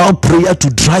 Allow prayer to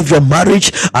drive your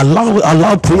marriage.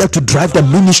 Allow prayer to drive the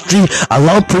ministry.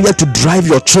 Allow prayer to drive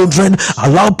your children.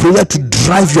 Allow prayer to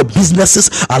drive your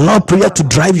businesses. Allow prayer to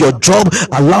drive your job.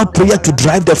 Allow prayer to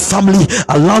drive the family.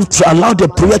 Allow the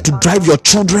prayer to drive your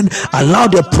children. Allow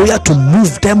the prayer to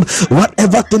move them.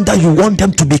 Whatever thing that you want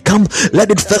them to become, let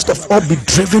it first of all be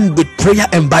driven with prayer,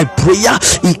 and by prayer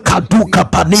ikaduka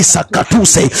panisa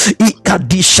katuse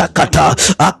ikadisha kata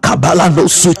akabala no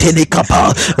sutene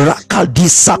kapa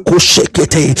rakadisa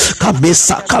koshekete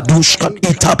kamesa kadushka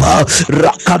itaba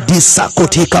rakadisa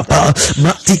kotikapa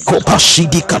matiko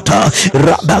pashidi kata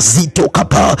rabazito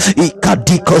kapa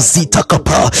ikadiko zita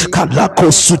kapa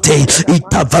kalako sute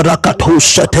itavarakato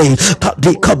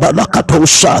kadika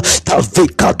balakatosha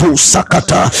tavikato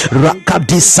sakata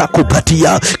rakadisa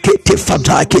kupatia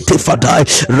ketefadai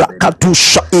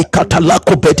rakatusha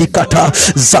ikatalako bedikata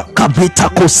zakabita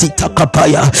kosita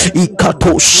kapaya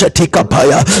ikatosha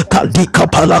tikapaya kadika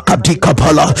pala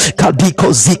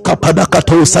kadiko zika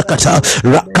panakato sakata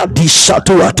rakadisha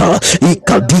tuata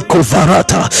ikadiko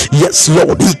varata. Yes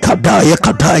Lord, ikadaya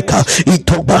kadaika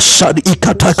itobashad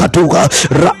ikatakatuga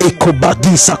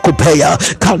raekobadisa kupeya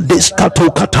kandes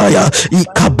kato kataya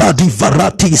ikabadi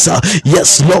varatisa.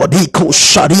 Yes Lord, iko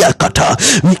sharia kata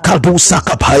ikadusa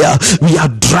kapaya. We are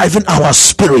driving our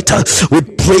spirit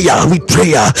with prayer.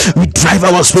 We drive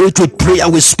our spirit with prayer.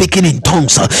 We're speaking in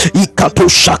tongues. Ikato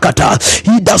shakata.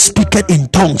 He that speaketh in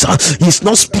tongues, he's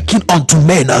not speaking unto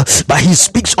men, but he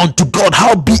speaks unto God.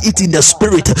 How be it in the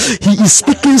spirit? He is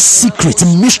speaking secret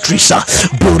mysteries.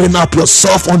 Building up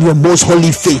yourself on your most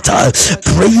holy faith,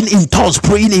 praying in tongues,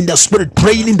 praying in the spirit,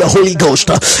 praying in the Holy Ghost.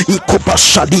 Ikopa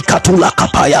shadika tula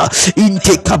kapaya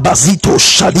inte kabazito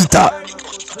shadita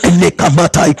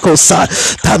nekamata ikosa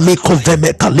tamiko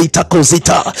veme kalita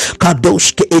kozita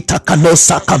kadoshke eta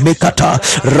kanosa kamekata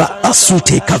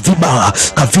raasute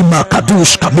kavima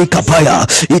kadush kamekapaya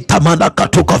itamana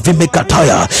katoka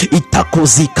vimekataya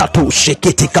itakozi kato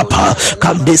shekete kapa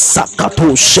kandesa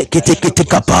kato shekete kete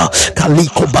kapa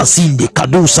kaliko bazindi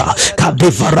kadusa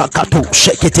kadevara kato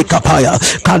shekete kapaya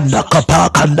kanda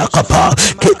kapa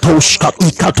ketoshka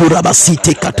ikatura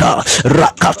basite kata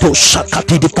rakato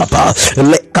shakati kapa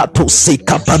kato se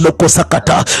kabanoko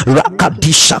sakata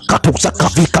rakadisha kato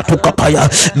sakavika tukapaya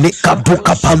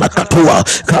nikaduka pana katua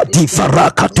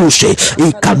kadifara katushe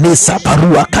ikanesa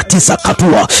parua katisa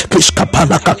katua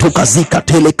kishkapana katuka zika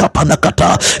tele kapana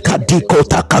kata kadiko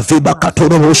takaviba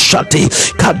katoro shati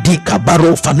kadika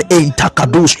barofan enta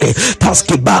kadushke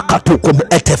taski baka tukum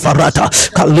etefarata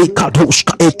kalika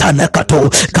dushka etana kato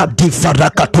kadifara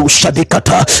katusha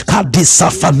dikata kadisa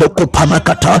fanoko pana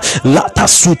kata lata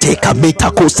sute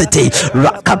kameta sete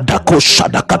rakadako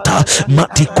shadakata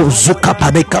matiko zuka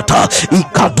panekata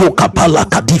ikado kapala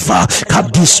kadifa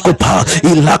kadiskopa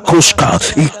ilakoshka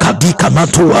ikadika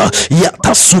matua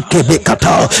yatasuke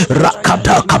bekata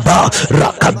rakada kaba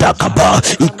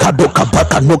ikado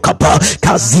kabaka no kapa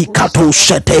kazikato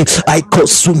shete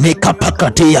aikosune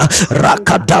kapakatia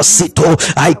rakadasito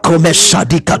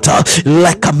aikomeshadikata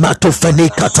lekamato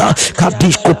fenekata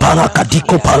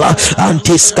kadikopala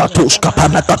antiskatoshka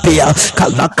panakapea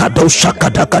kalakadosha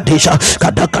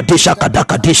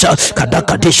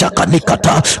kadakadesha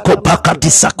kanikata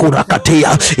kopakadisakura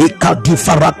katea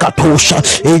ikadifarakatosha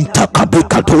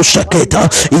intakabikatosha keta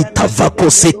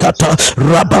itavakosekata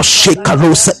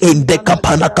rabashekalosa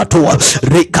indekapanakatoa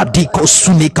rekadiko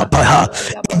sunikapaha.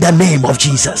 In the name of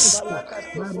Jesus.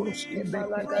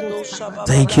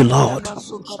 Thank you, Lord.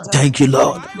 Thank you,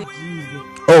 Lord.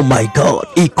 Oh my God.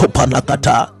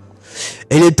 Ikopanakata.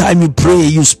 Anytime you pray,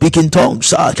 you speak in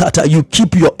tongues, you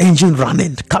keep your engine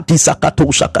running. I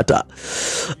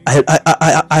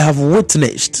have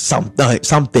witnessed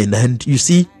something, and you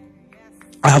see,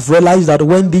 I have realized that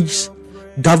when these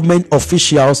government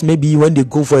officials, maybe when they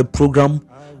go for a program,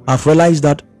 I've realized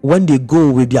that when they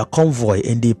go with their convoy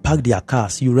and they park their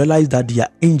cars, you realize that their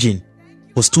engine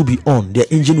will still be on, their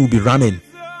engine will be running.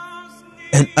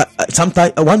 And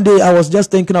sometimes one day I was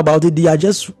just thinking about it.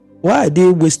 Why are they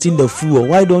wasting the fuel?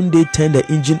 Why don't they turn the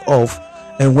engine off,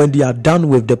 and when they are done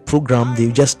with the program,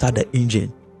 they just start the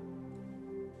engine?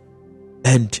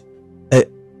 And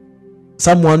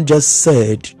someone just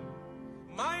said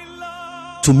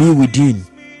to me within,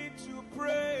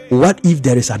 what if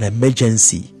there is an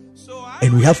emergency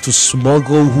and we have to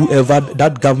smuggle whoever,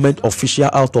 that government official,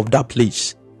 out of that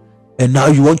place, and now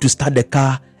you want to start the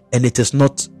car and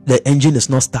the engine is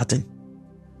not starting?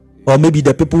 Or maybe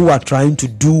the people who are trying to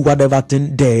do whatever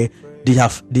thing there, they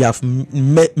have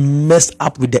messed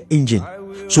up with the engine.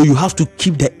 So you have to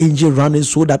keep the engine running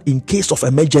so that in case of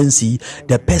emergency,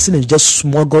 the person is just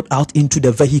smuggled out into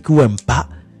the vehicle and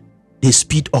they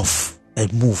speed off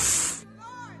and move.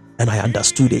 And I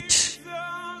understood it.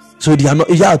 So they are not,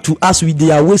 to us,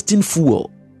 they are wasting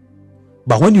fuel.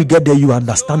 But when you get there, you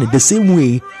understand it. The same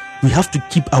way, we have to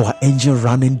keep our engine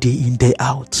running day in, day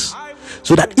out.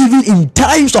 So that even in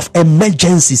times of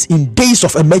emergencies, in days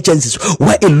of emergencies,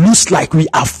 where it looks like we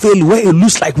are failing, where it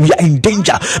looks like we are in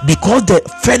danger, because the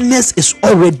furnace is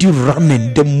already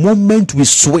running, the moment we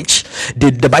switch,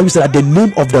 the Bible says that the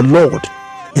name of the Lord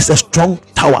is a strong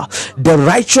tower. The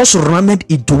righteous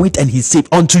runneth into it and he's saved.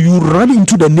 Until you run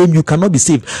into the name, you cannot be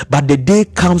saved. But the day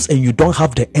comes and you don't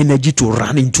have the energy to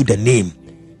run into the name.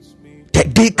 The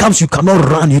day comes, you cannot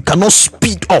run, you cannot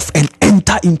speed off and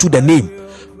enter into the name.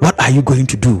 What are you going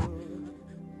to do?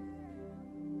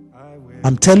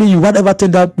 I'm telling you, whatever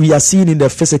thing that we are seeing in the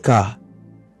physical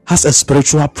has a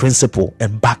spiritual principle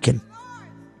and backing.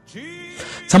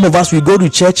 Some of us, we go to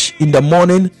church in the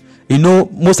morning.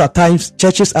 Most of the times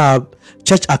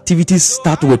church activities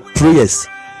start with prayers,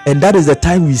 and that is the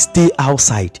time we stay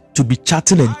outside to be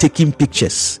chatting and taking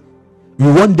pictures.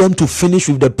 We want them to finish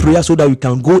with the prayer so that we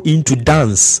can go in to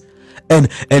dance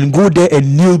and go there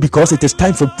and kneel, because it is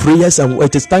time for prayers and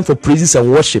it is time for praises and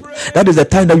worship. That is the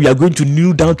time that we are going to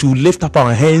kneel down to lift up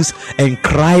our hands and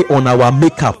cry on our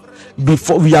makeup.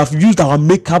 Before we have used our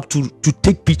makeup to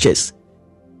take pictures,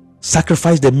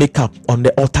 sacrifice the makeup on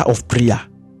the altar of prayer.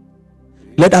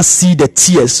 Let us see the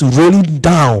tears rolling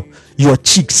down your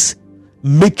cheeks,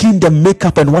 making the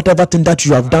makeup and whatever thing that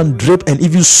you have done drip and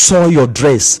even soil your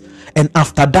dress. And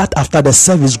after that, after the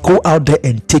service, go out there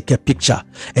and take a picture.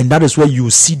 And that is where you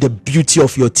see the beauty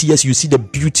of your tears. You see the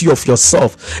beauty of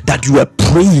yourself, that you were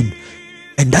praying.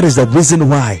 And that is the reason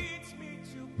why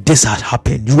this had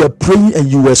happened. You were praying and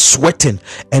you were sweating.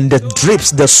 And the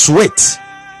drips, the sweat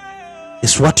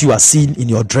is what you are seeing in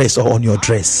your dress or on your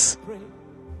dress.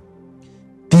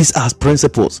 These are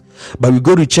principles. But we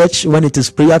go to church when it is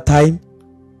prayer time,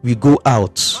 we go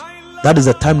out. That is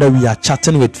the time that we are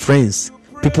chatting with friends,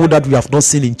 people that we have not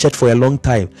seen in church for a long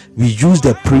time. We use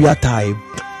the prayer time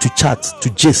to chat, to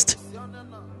gist,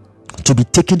 to be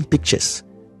taking pictures.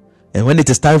 And when it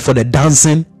is time for the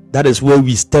dancing, that is where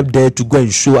we step there to go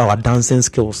and show our dancing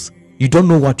skills. You don't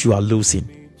know what you are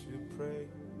losing.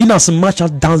 In as much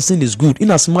as dancing is good, in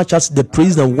as much as the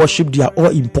praise and worship, they are all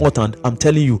important, I'm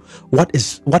telling you,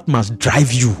 what must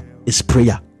drive you is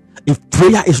prayer. If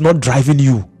prayer is not driving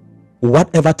you,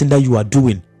 whatever thing that you are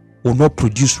doing will not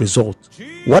produce results.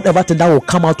 Whatever thing that will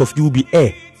come out of you will be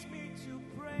air.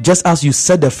 Just as you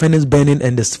set the furnace burning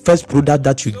and the first product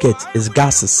that you get is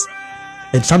gases.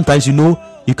 And sometimes you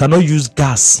cannot use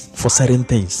gas for certain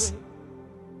things.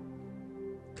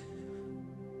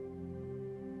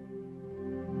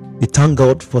 We thank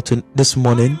God for this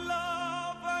morning.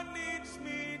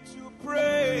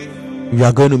 We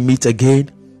are going to meet again.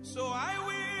 We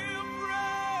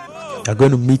are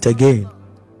going to meet again.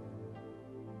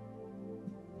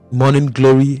 Morning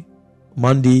Glory,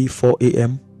 Monday, 4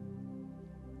 a.m.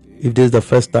 If this is the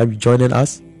first time you're joining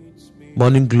us,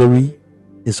 Morning Glory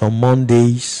is on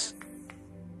Mondays,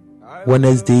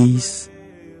 Wednesdays,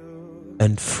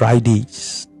 and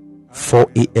Fridays, 4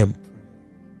 a.m.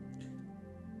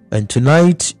 And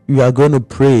tonight we are going to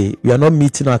pray. We are not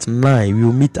meeting at 9, we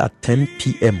will meet at 10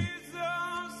 p.m.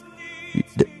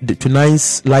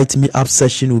 Tonight's Light Me Up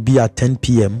session will be at 10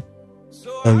 p.m.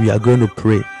 and we are going to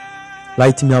pray.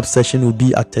 Light Me Up session will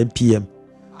be at 10 p.m.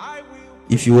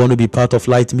 If you want to be part of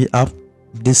Light Me Up,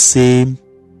 this same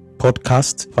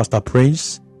podcast, Pastor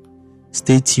Prince,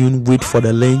 stay tuned, wait for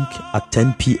the link at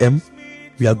 10 p.m.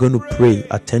 We are going to pray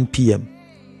at 10 p.m.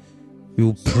 We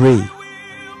will pray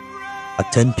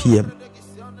at 10 p.m.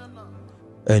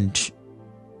 and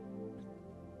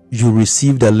you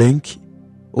receive the link.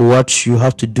 What you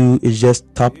have to do is just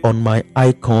tap on my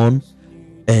icon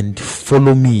and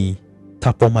follow me.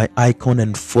 Tap on my icon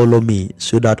and follow me,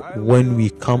 so that when we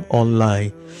come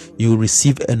online, you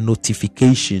receive a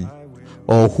notification,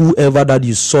 or whoever that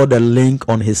you saw the link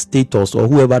on his status, or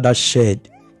whoever that shared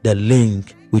the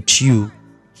link with you.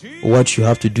 What you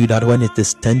have to do, that when it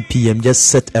is 10 p.m., just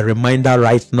set a reminder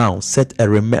right now. Set a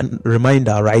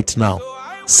reminder right now.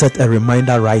 Set a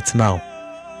reminder right now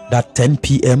that 10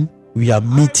 p.m. we are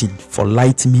meeting for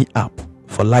Light Me Up,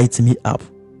 for Light Me Up,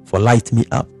 for Light Me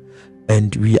Up,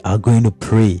 and we are going to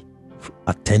pray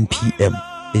at 10 p.m.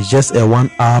 It's just a 1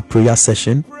 hour prayer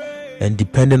session, and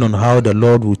depending on how the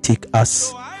Lord will take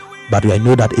us, but I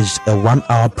know that it's a 1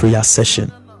 hour prayer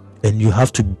session, and you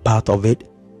have to be part of it,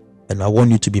 and I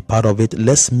want you to be part of it.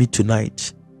 Let's meet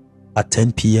tonight at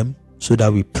 10 p.m. so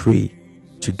that we pray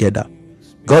together.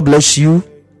 God bless you,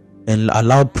 and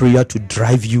allow prayer to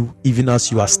drive you even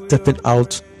as you are stepping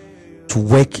out to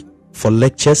work, for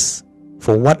lectures,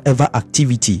 for whatever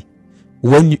activity.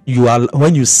 When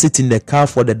you sit in the car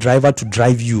for the driver to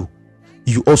drive you,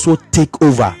 you also take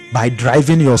over by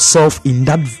driving yourself in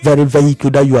that very vehicle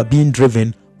that you are being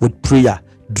driven with prayer.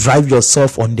 Drive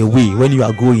yourself on the way when you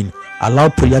are going. Allow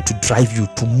prayer to drive you,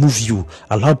 to move you.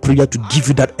 Allow prayer to give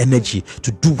you that energy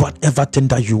to do whatever thing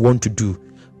that you want to do.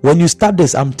 When you start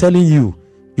this, I'm telling you,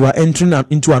 you are entering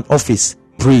into an office,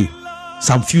 pray.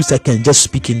 Some few seconds, just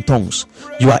speak in tongues.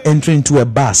 You are entering into a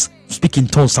bus, speak in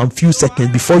tongues. Some few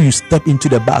seconds before you step into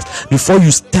the bus, before you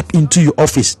step into your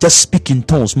office, just speak in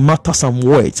tongues, mutter some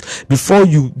words. Before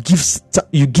you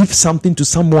give something to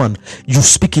someone, you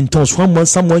speak in tongues. When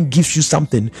someone gives you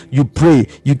something, you pray,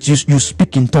 you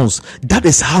speak in tongues. That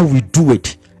is how we do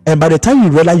it. And by the time you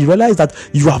realize that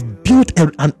you have built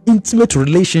an intimate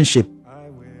relationship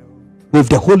with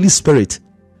the Holy Spirit,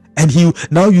 and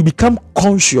now you become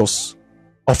conscious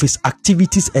of his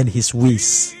activities and his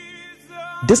ways.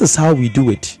 This is how we do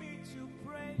it.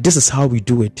 This is how we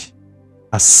do it.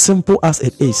 As simple as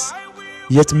it is,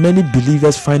 yet many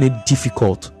believers find it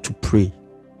difficult to pray.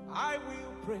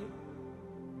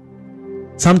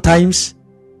 Sometimes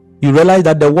you realize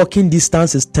that the walking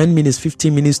distance is 10 minutes,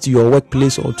 15 minutes to your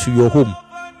workplace or to your home.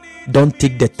 Don't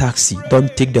take the taxi,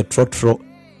 don't take the trotro.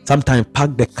 Sometimes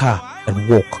park the car and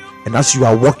walk. And as you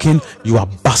are walking, you are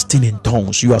bursting in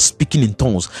tongues. You are speaking in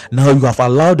tongues. Now you have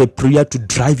allowed the prayer to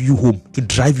drive you home, to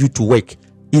drive you to work,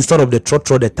 instead of the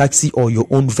trotro, the taxi, or your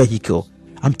own vehicle.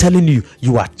 I'm telling you,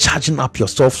 you are charging up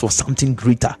yourself for something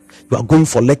greater. You are going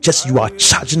for lectures, you are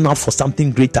charging up for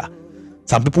something greater.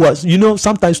 Some people are,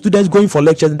 sometimes students going for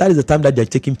lectures, and that is the time that they're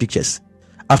taking pictures.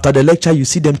 After the lecture, you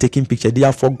see them taking pictures. They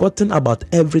have forgotten about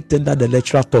everything that the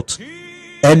lecturer taught.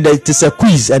 And it is a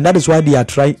quiz, and that is why they are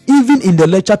trying. Even in the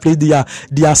lecture place,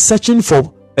 they are searching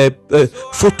for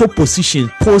photo position,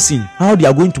 posing, how they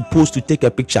are going to pose to take a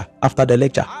picture after the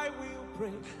lecture.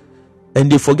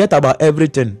 And they forget about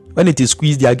everything. When it is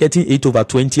quiz, they are getting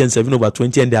 8/20 and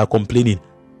 7/20, and they are complaining.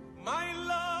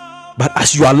 But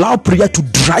as you allow prayer to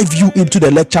drive you into the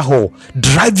lecture hall,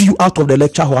 drive you out of the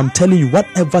lecture hall, I'm telling you,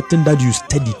 whatever thing that you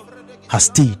studied has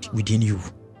stayed within you.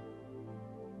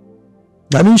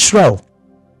 I mean, Shroud.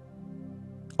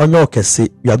 We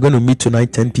are going to meet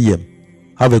tonight 10 p.m.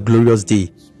 Have a glorious day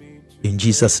in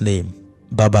Jesus' name.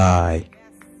 Bye bye.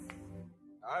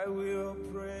 I will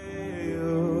pray.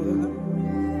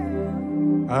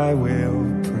 I will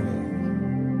pray.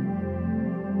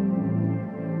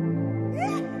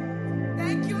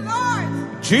 Thank you, Lord.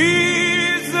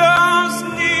 Jesus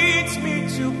needs me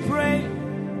to pray,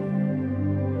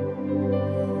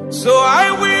 so I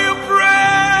will pray.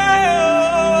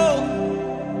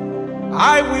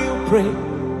 I will pray.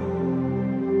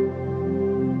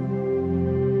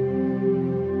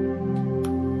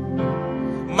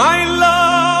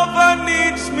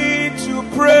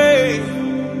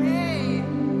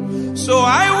 So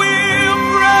I will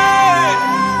pray.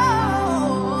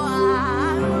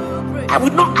 I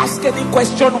will not ask any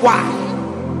question why.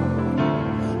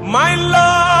 My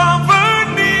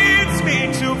lover needs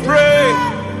me to pray.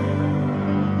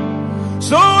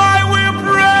 So I will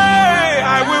pray.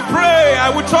 I will pray. I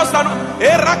will trust and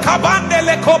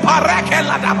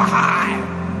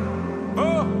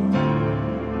oh.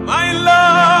 My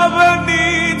lover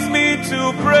needs me to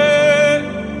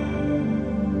pray.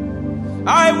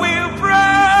 I will pray.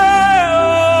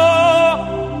 Oh,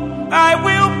 I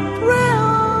will pray.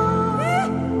 Oh.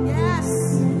 Yes.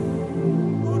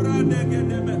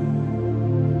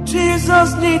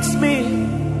 Jesus needs me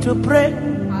to pray.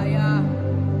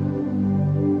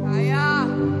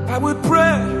 I will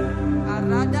pray.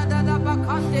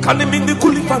 Can you mean the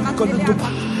Kulifan?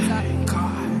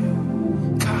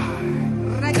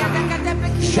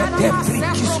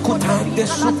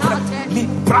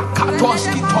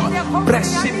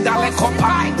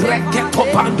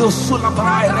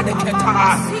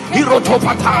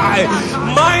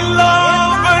 My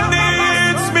lover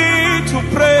needs me to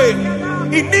pray.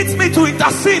 He needs me to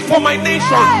intercede for my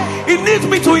nation. He needs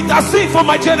me to intercede for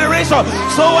my generation.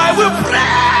 So I will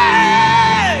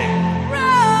pray.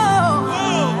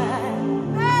 Oh.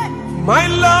 My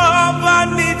lover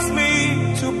needs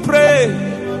me to pray.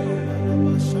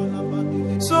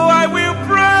 So I will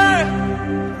pray.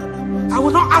 I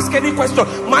will not ask any question.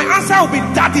 My answer will be,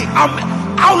 Daddy,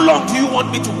 how long do you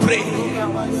want me to pray?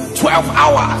 12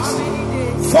 hours?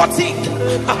 40?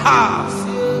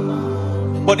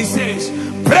 But he says,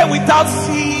 pray without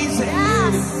ceasing.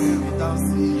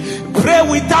 Pray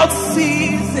without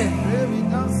ceasing.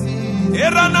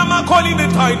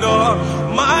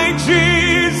 My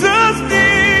Jesus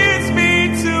needs me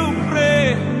to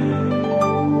pray.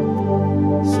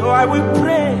 So I will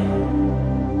pray.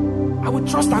 I will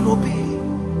trust and obey.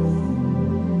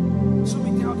 So we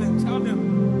tell them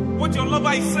what your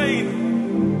lover is saying.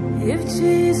 If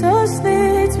Jesus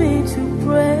needs me to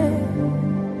pray,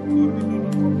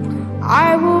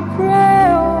 I will pray.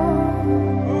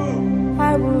 Oh,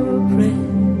 I will pray.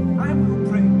 I will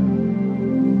pray.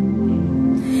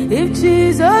 If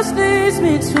Jesus needs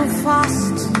me to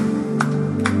fast,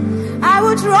 I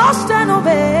will trust and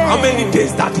obey. How many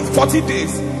days, Daddy? 40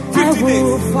 days? 50 days? I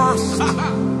will fast.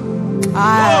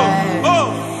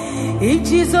 If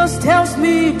Jesus tells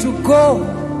me to go,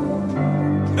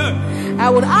 I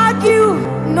would argue,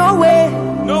 no way.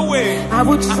 No way. I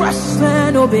would trust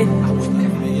and obey.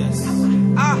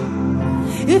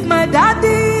 If my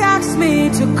daddy asks me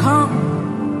to come,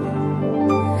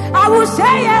 I will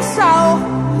say yes,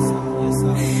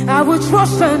 I will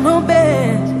trust and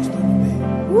obey.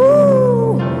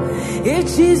 Woo.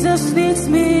 If Jesus needs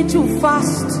me to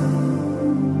fast,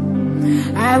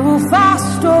 I will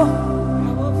fast. Oh,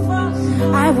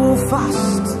 I will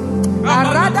fast.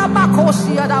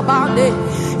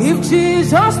 If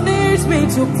Jesus needs me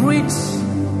to preach,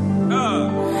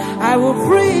 I will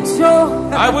preach. Oh,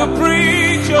 I will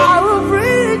preach. Oh, I will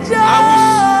preach. Oh.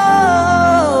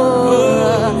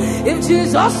 If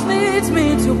Jesus needs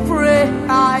me to pray,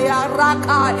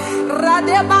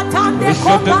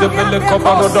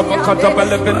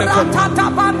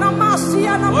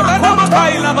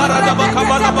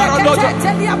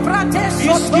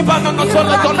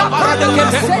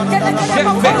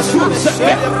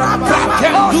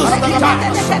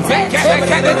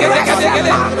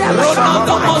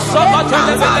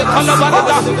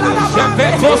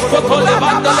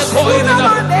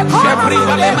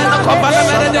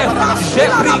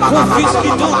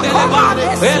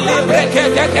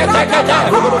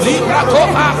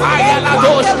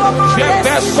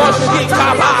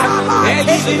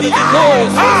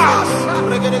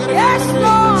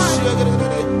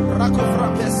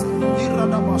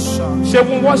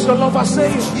 what's your lover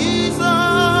saying?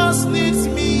 Jesus needs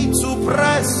me to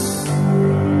press.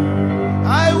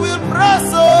 I will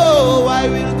press. Oh, I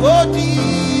will go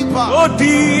deeper. Go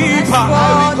deeper. I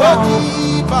will go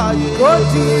deeper. Yeah. Go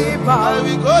deeper. I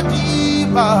will go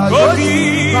deeper. Go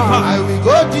deeper. I will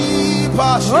go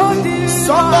deeper. Go deeper.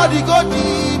 Somebody go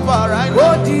deeper right now. Go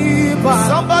deeper.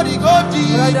 Somebody go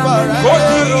deeper right Go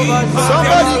now. deeper.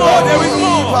 Somebody go There is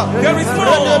more. deeper. There is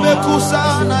more.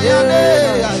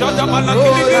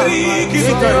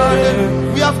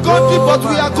 We have gone deep, but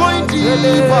we are going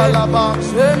deeper.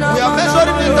 We are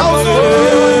measuring the thousand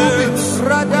cubits. We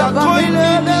are going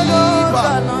deeper,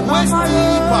 waist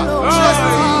deeper, chest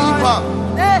deeper.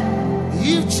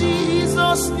 If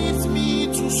Jesus needs me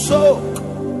to soak,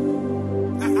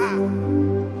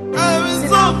 I will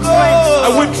soak. I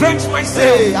will drench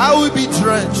myself. Hey, I will be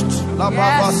drenched.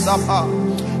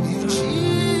 If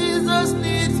Jesus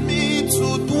needs me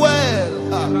to dwell,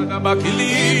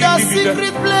 In the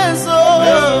secret place, oh,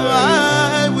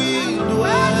 I will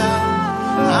dwell.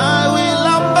 I will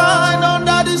abide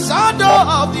under the shadow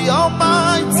of the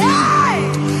Almighty.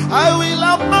 I will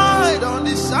abide on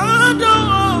the shadow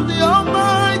of the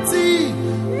Almighty.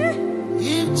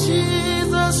 If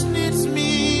Jesus needs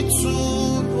me to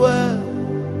dwell,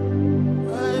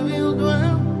 I will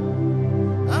dwell.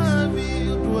 I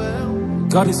will dwell.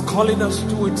 God is calling us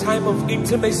to a time of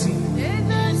intimacy,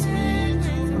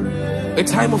 a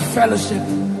time of fellowship.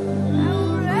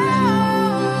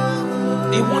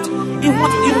 He wants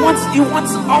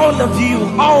all of you,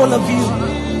 all of you.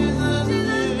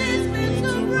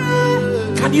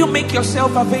 Can you make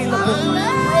yourself available?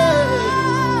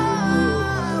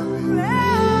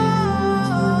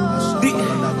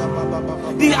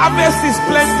 The harvest is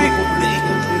plenty.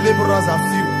 The laborers are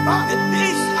few.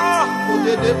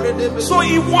 So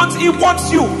he wants you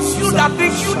that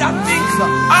think,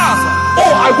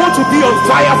 I want to be on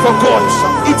fire for God.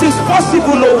 It is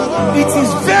possible, oh. It is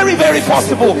very, very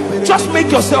possible. Just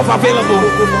make yourself available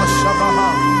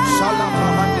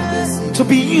to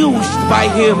be used by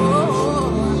him.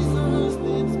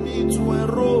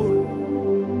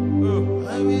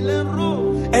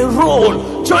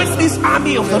 Enroll. Join this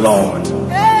army of the Lord.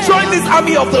 Join this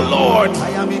army of the Lord. I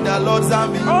am in the Lord's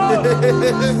army.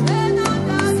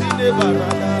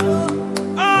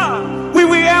 We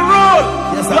will enroll.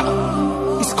 Yes, sir.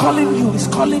 He's calling you. He's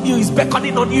calling you. He's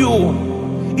beckoning on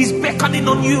you. He's beckoning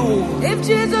on you. If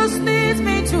Jesus needs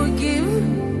me to give,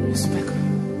 He's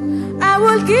beckoning. I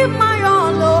will give my all,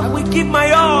 I Lord. will give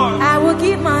my all I will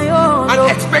give my all, and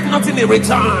Lord. expect nothing in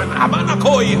return.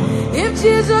 If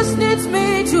Jesus needs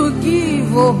me to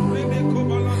give, oh,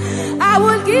 I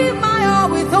will give my all,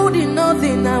 withholding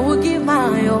nothing. I will give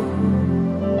my all.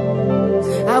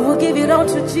 I will give it all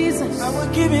to Jesus. I will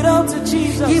give it all to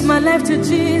Jesus. Give my life to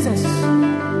Jesus.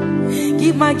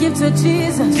 Give my gift to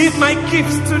Jesus. Give my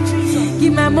gifts to Jesus.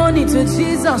 Give my money to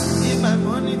Jesus. Give my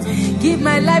money to Jesus. Give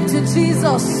my life to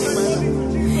Jesus.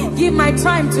 Give my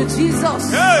time to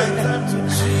Jesus.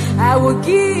 I will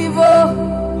give,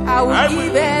 oh, I will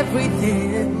give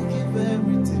everything.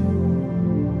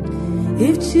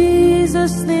 If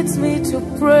Jesus needs me to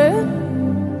pray,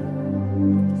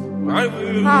 I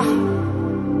will.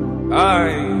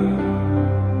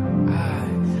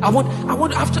 I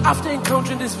want after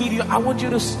encountering this video, I want you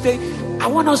to stay. I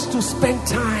want us to spend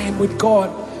time with God.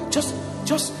 Just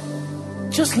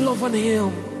love on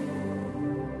him.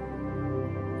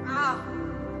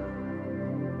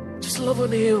 Just love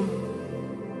on him.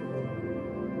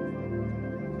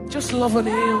 Just love on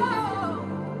him.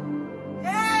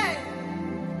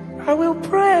 I will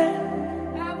pray.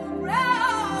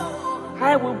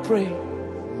 I will pray.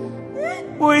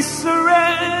 We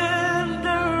surrender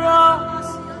us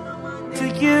to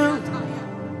you.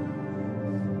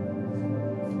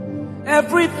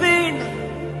 Everything.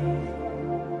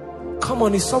 Come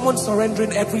on, is someone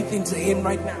surrendering everything to him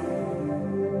right now?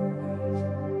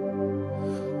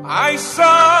 I surrender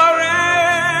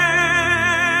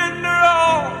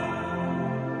all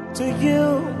to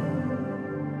you.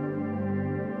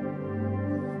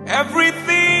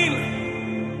 Everything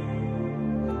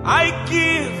I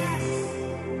give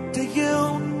to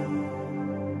you.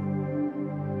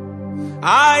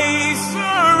 I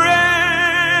surrender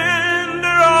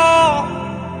all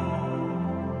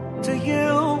to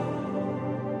you.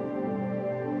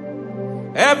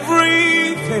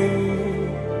 Everything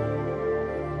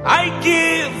I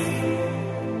give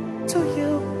to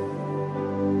you.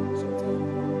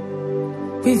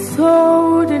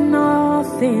 withholding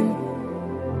nothing.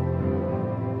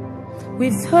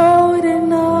 Withholding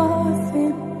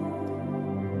nothing.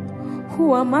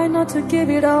 Who am I not to give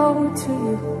it all to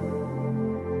you?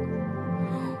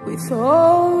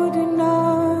 Withholding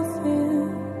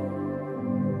nothing.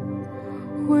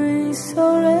 We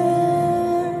surrender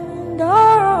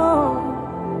all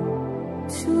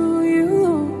to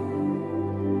you.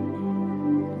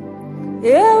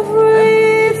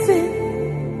 Everything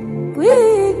we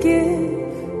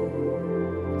give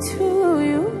to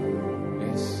you.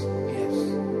 Yes, yes.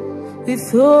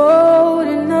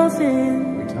 Withholding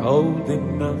nothing.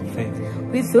 Withholding nothing.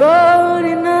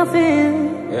 Withholding nothing.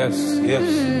 Yes, yes.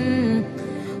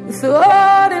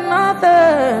 Withholding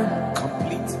nothing.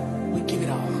 Complete. We give it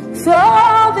all.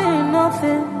 Withholding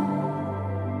nothing.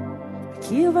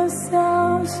 Give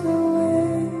ourselves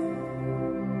away.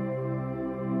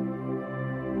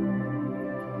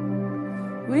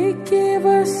 We give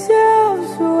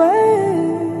ourselves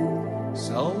away.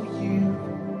 So you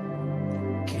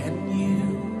can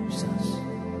use us.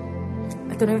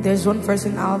 I don't know if there's one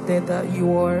person out there that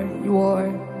you are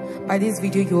by this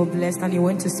video you were blessed and you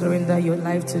want to surrender your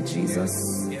life to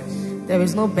Jesus, there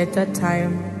is no better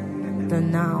time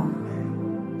than now.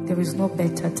 There is no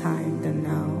better time than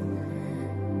now.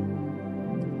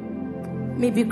 Maybe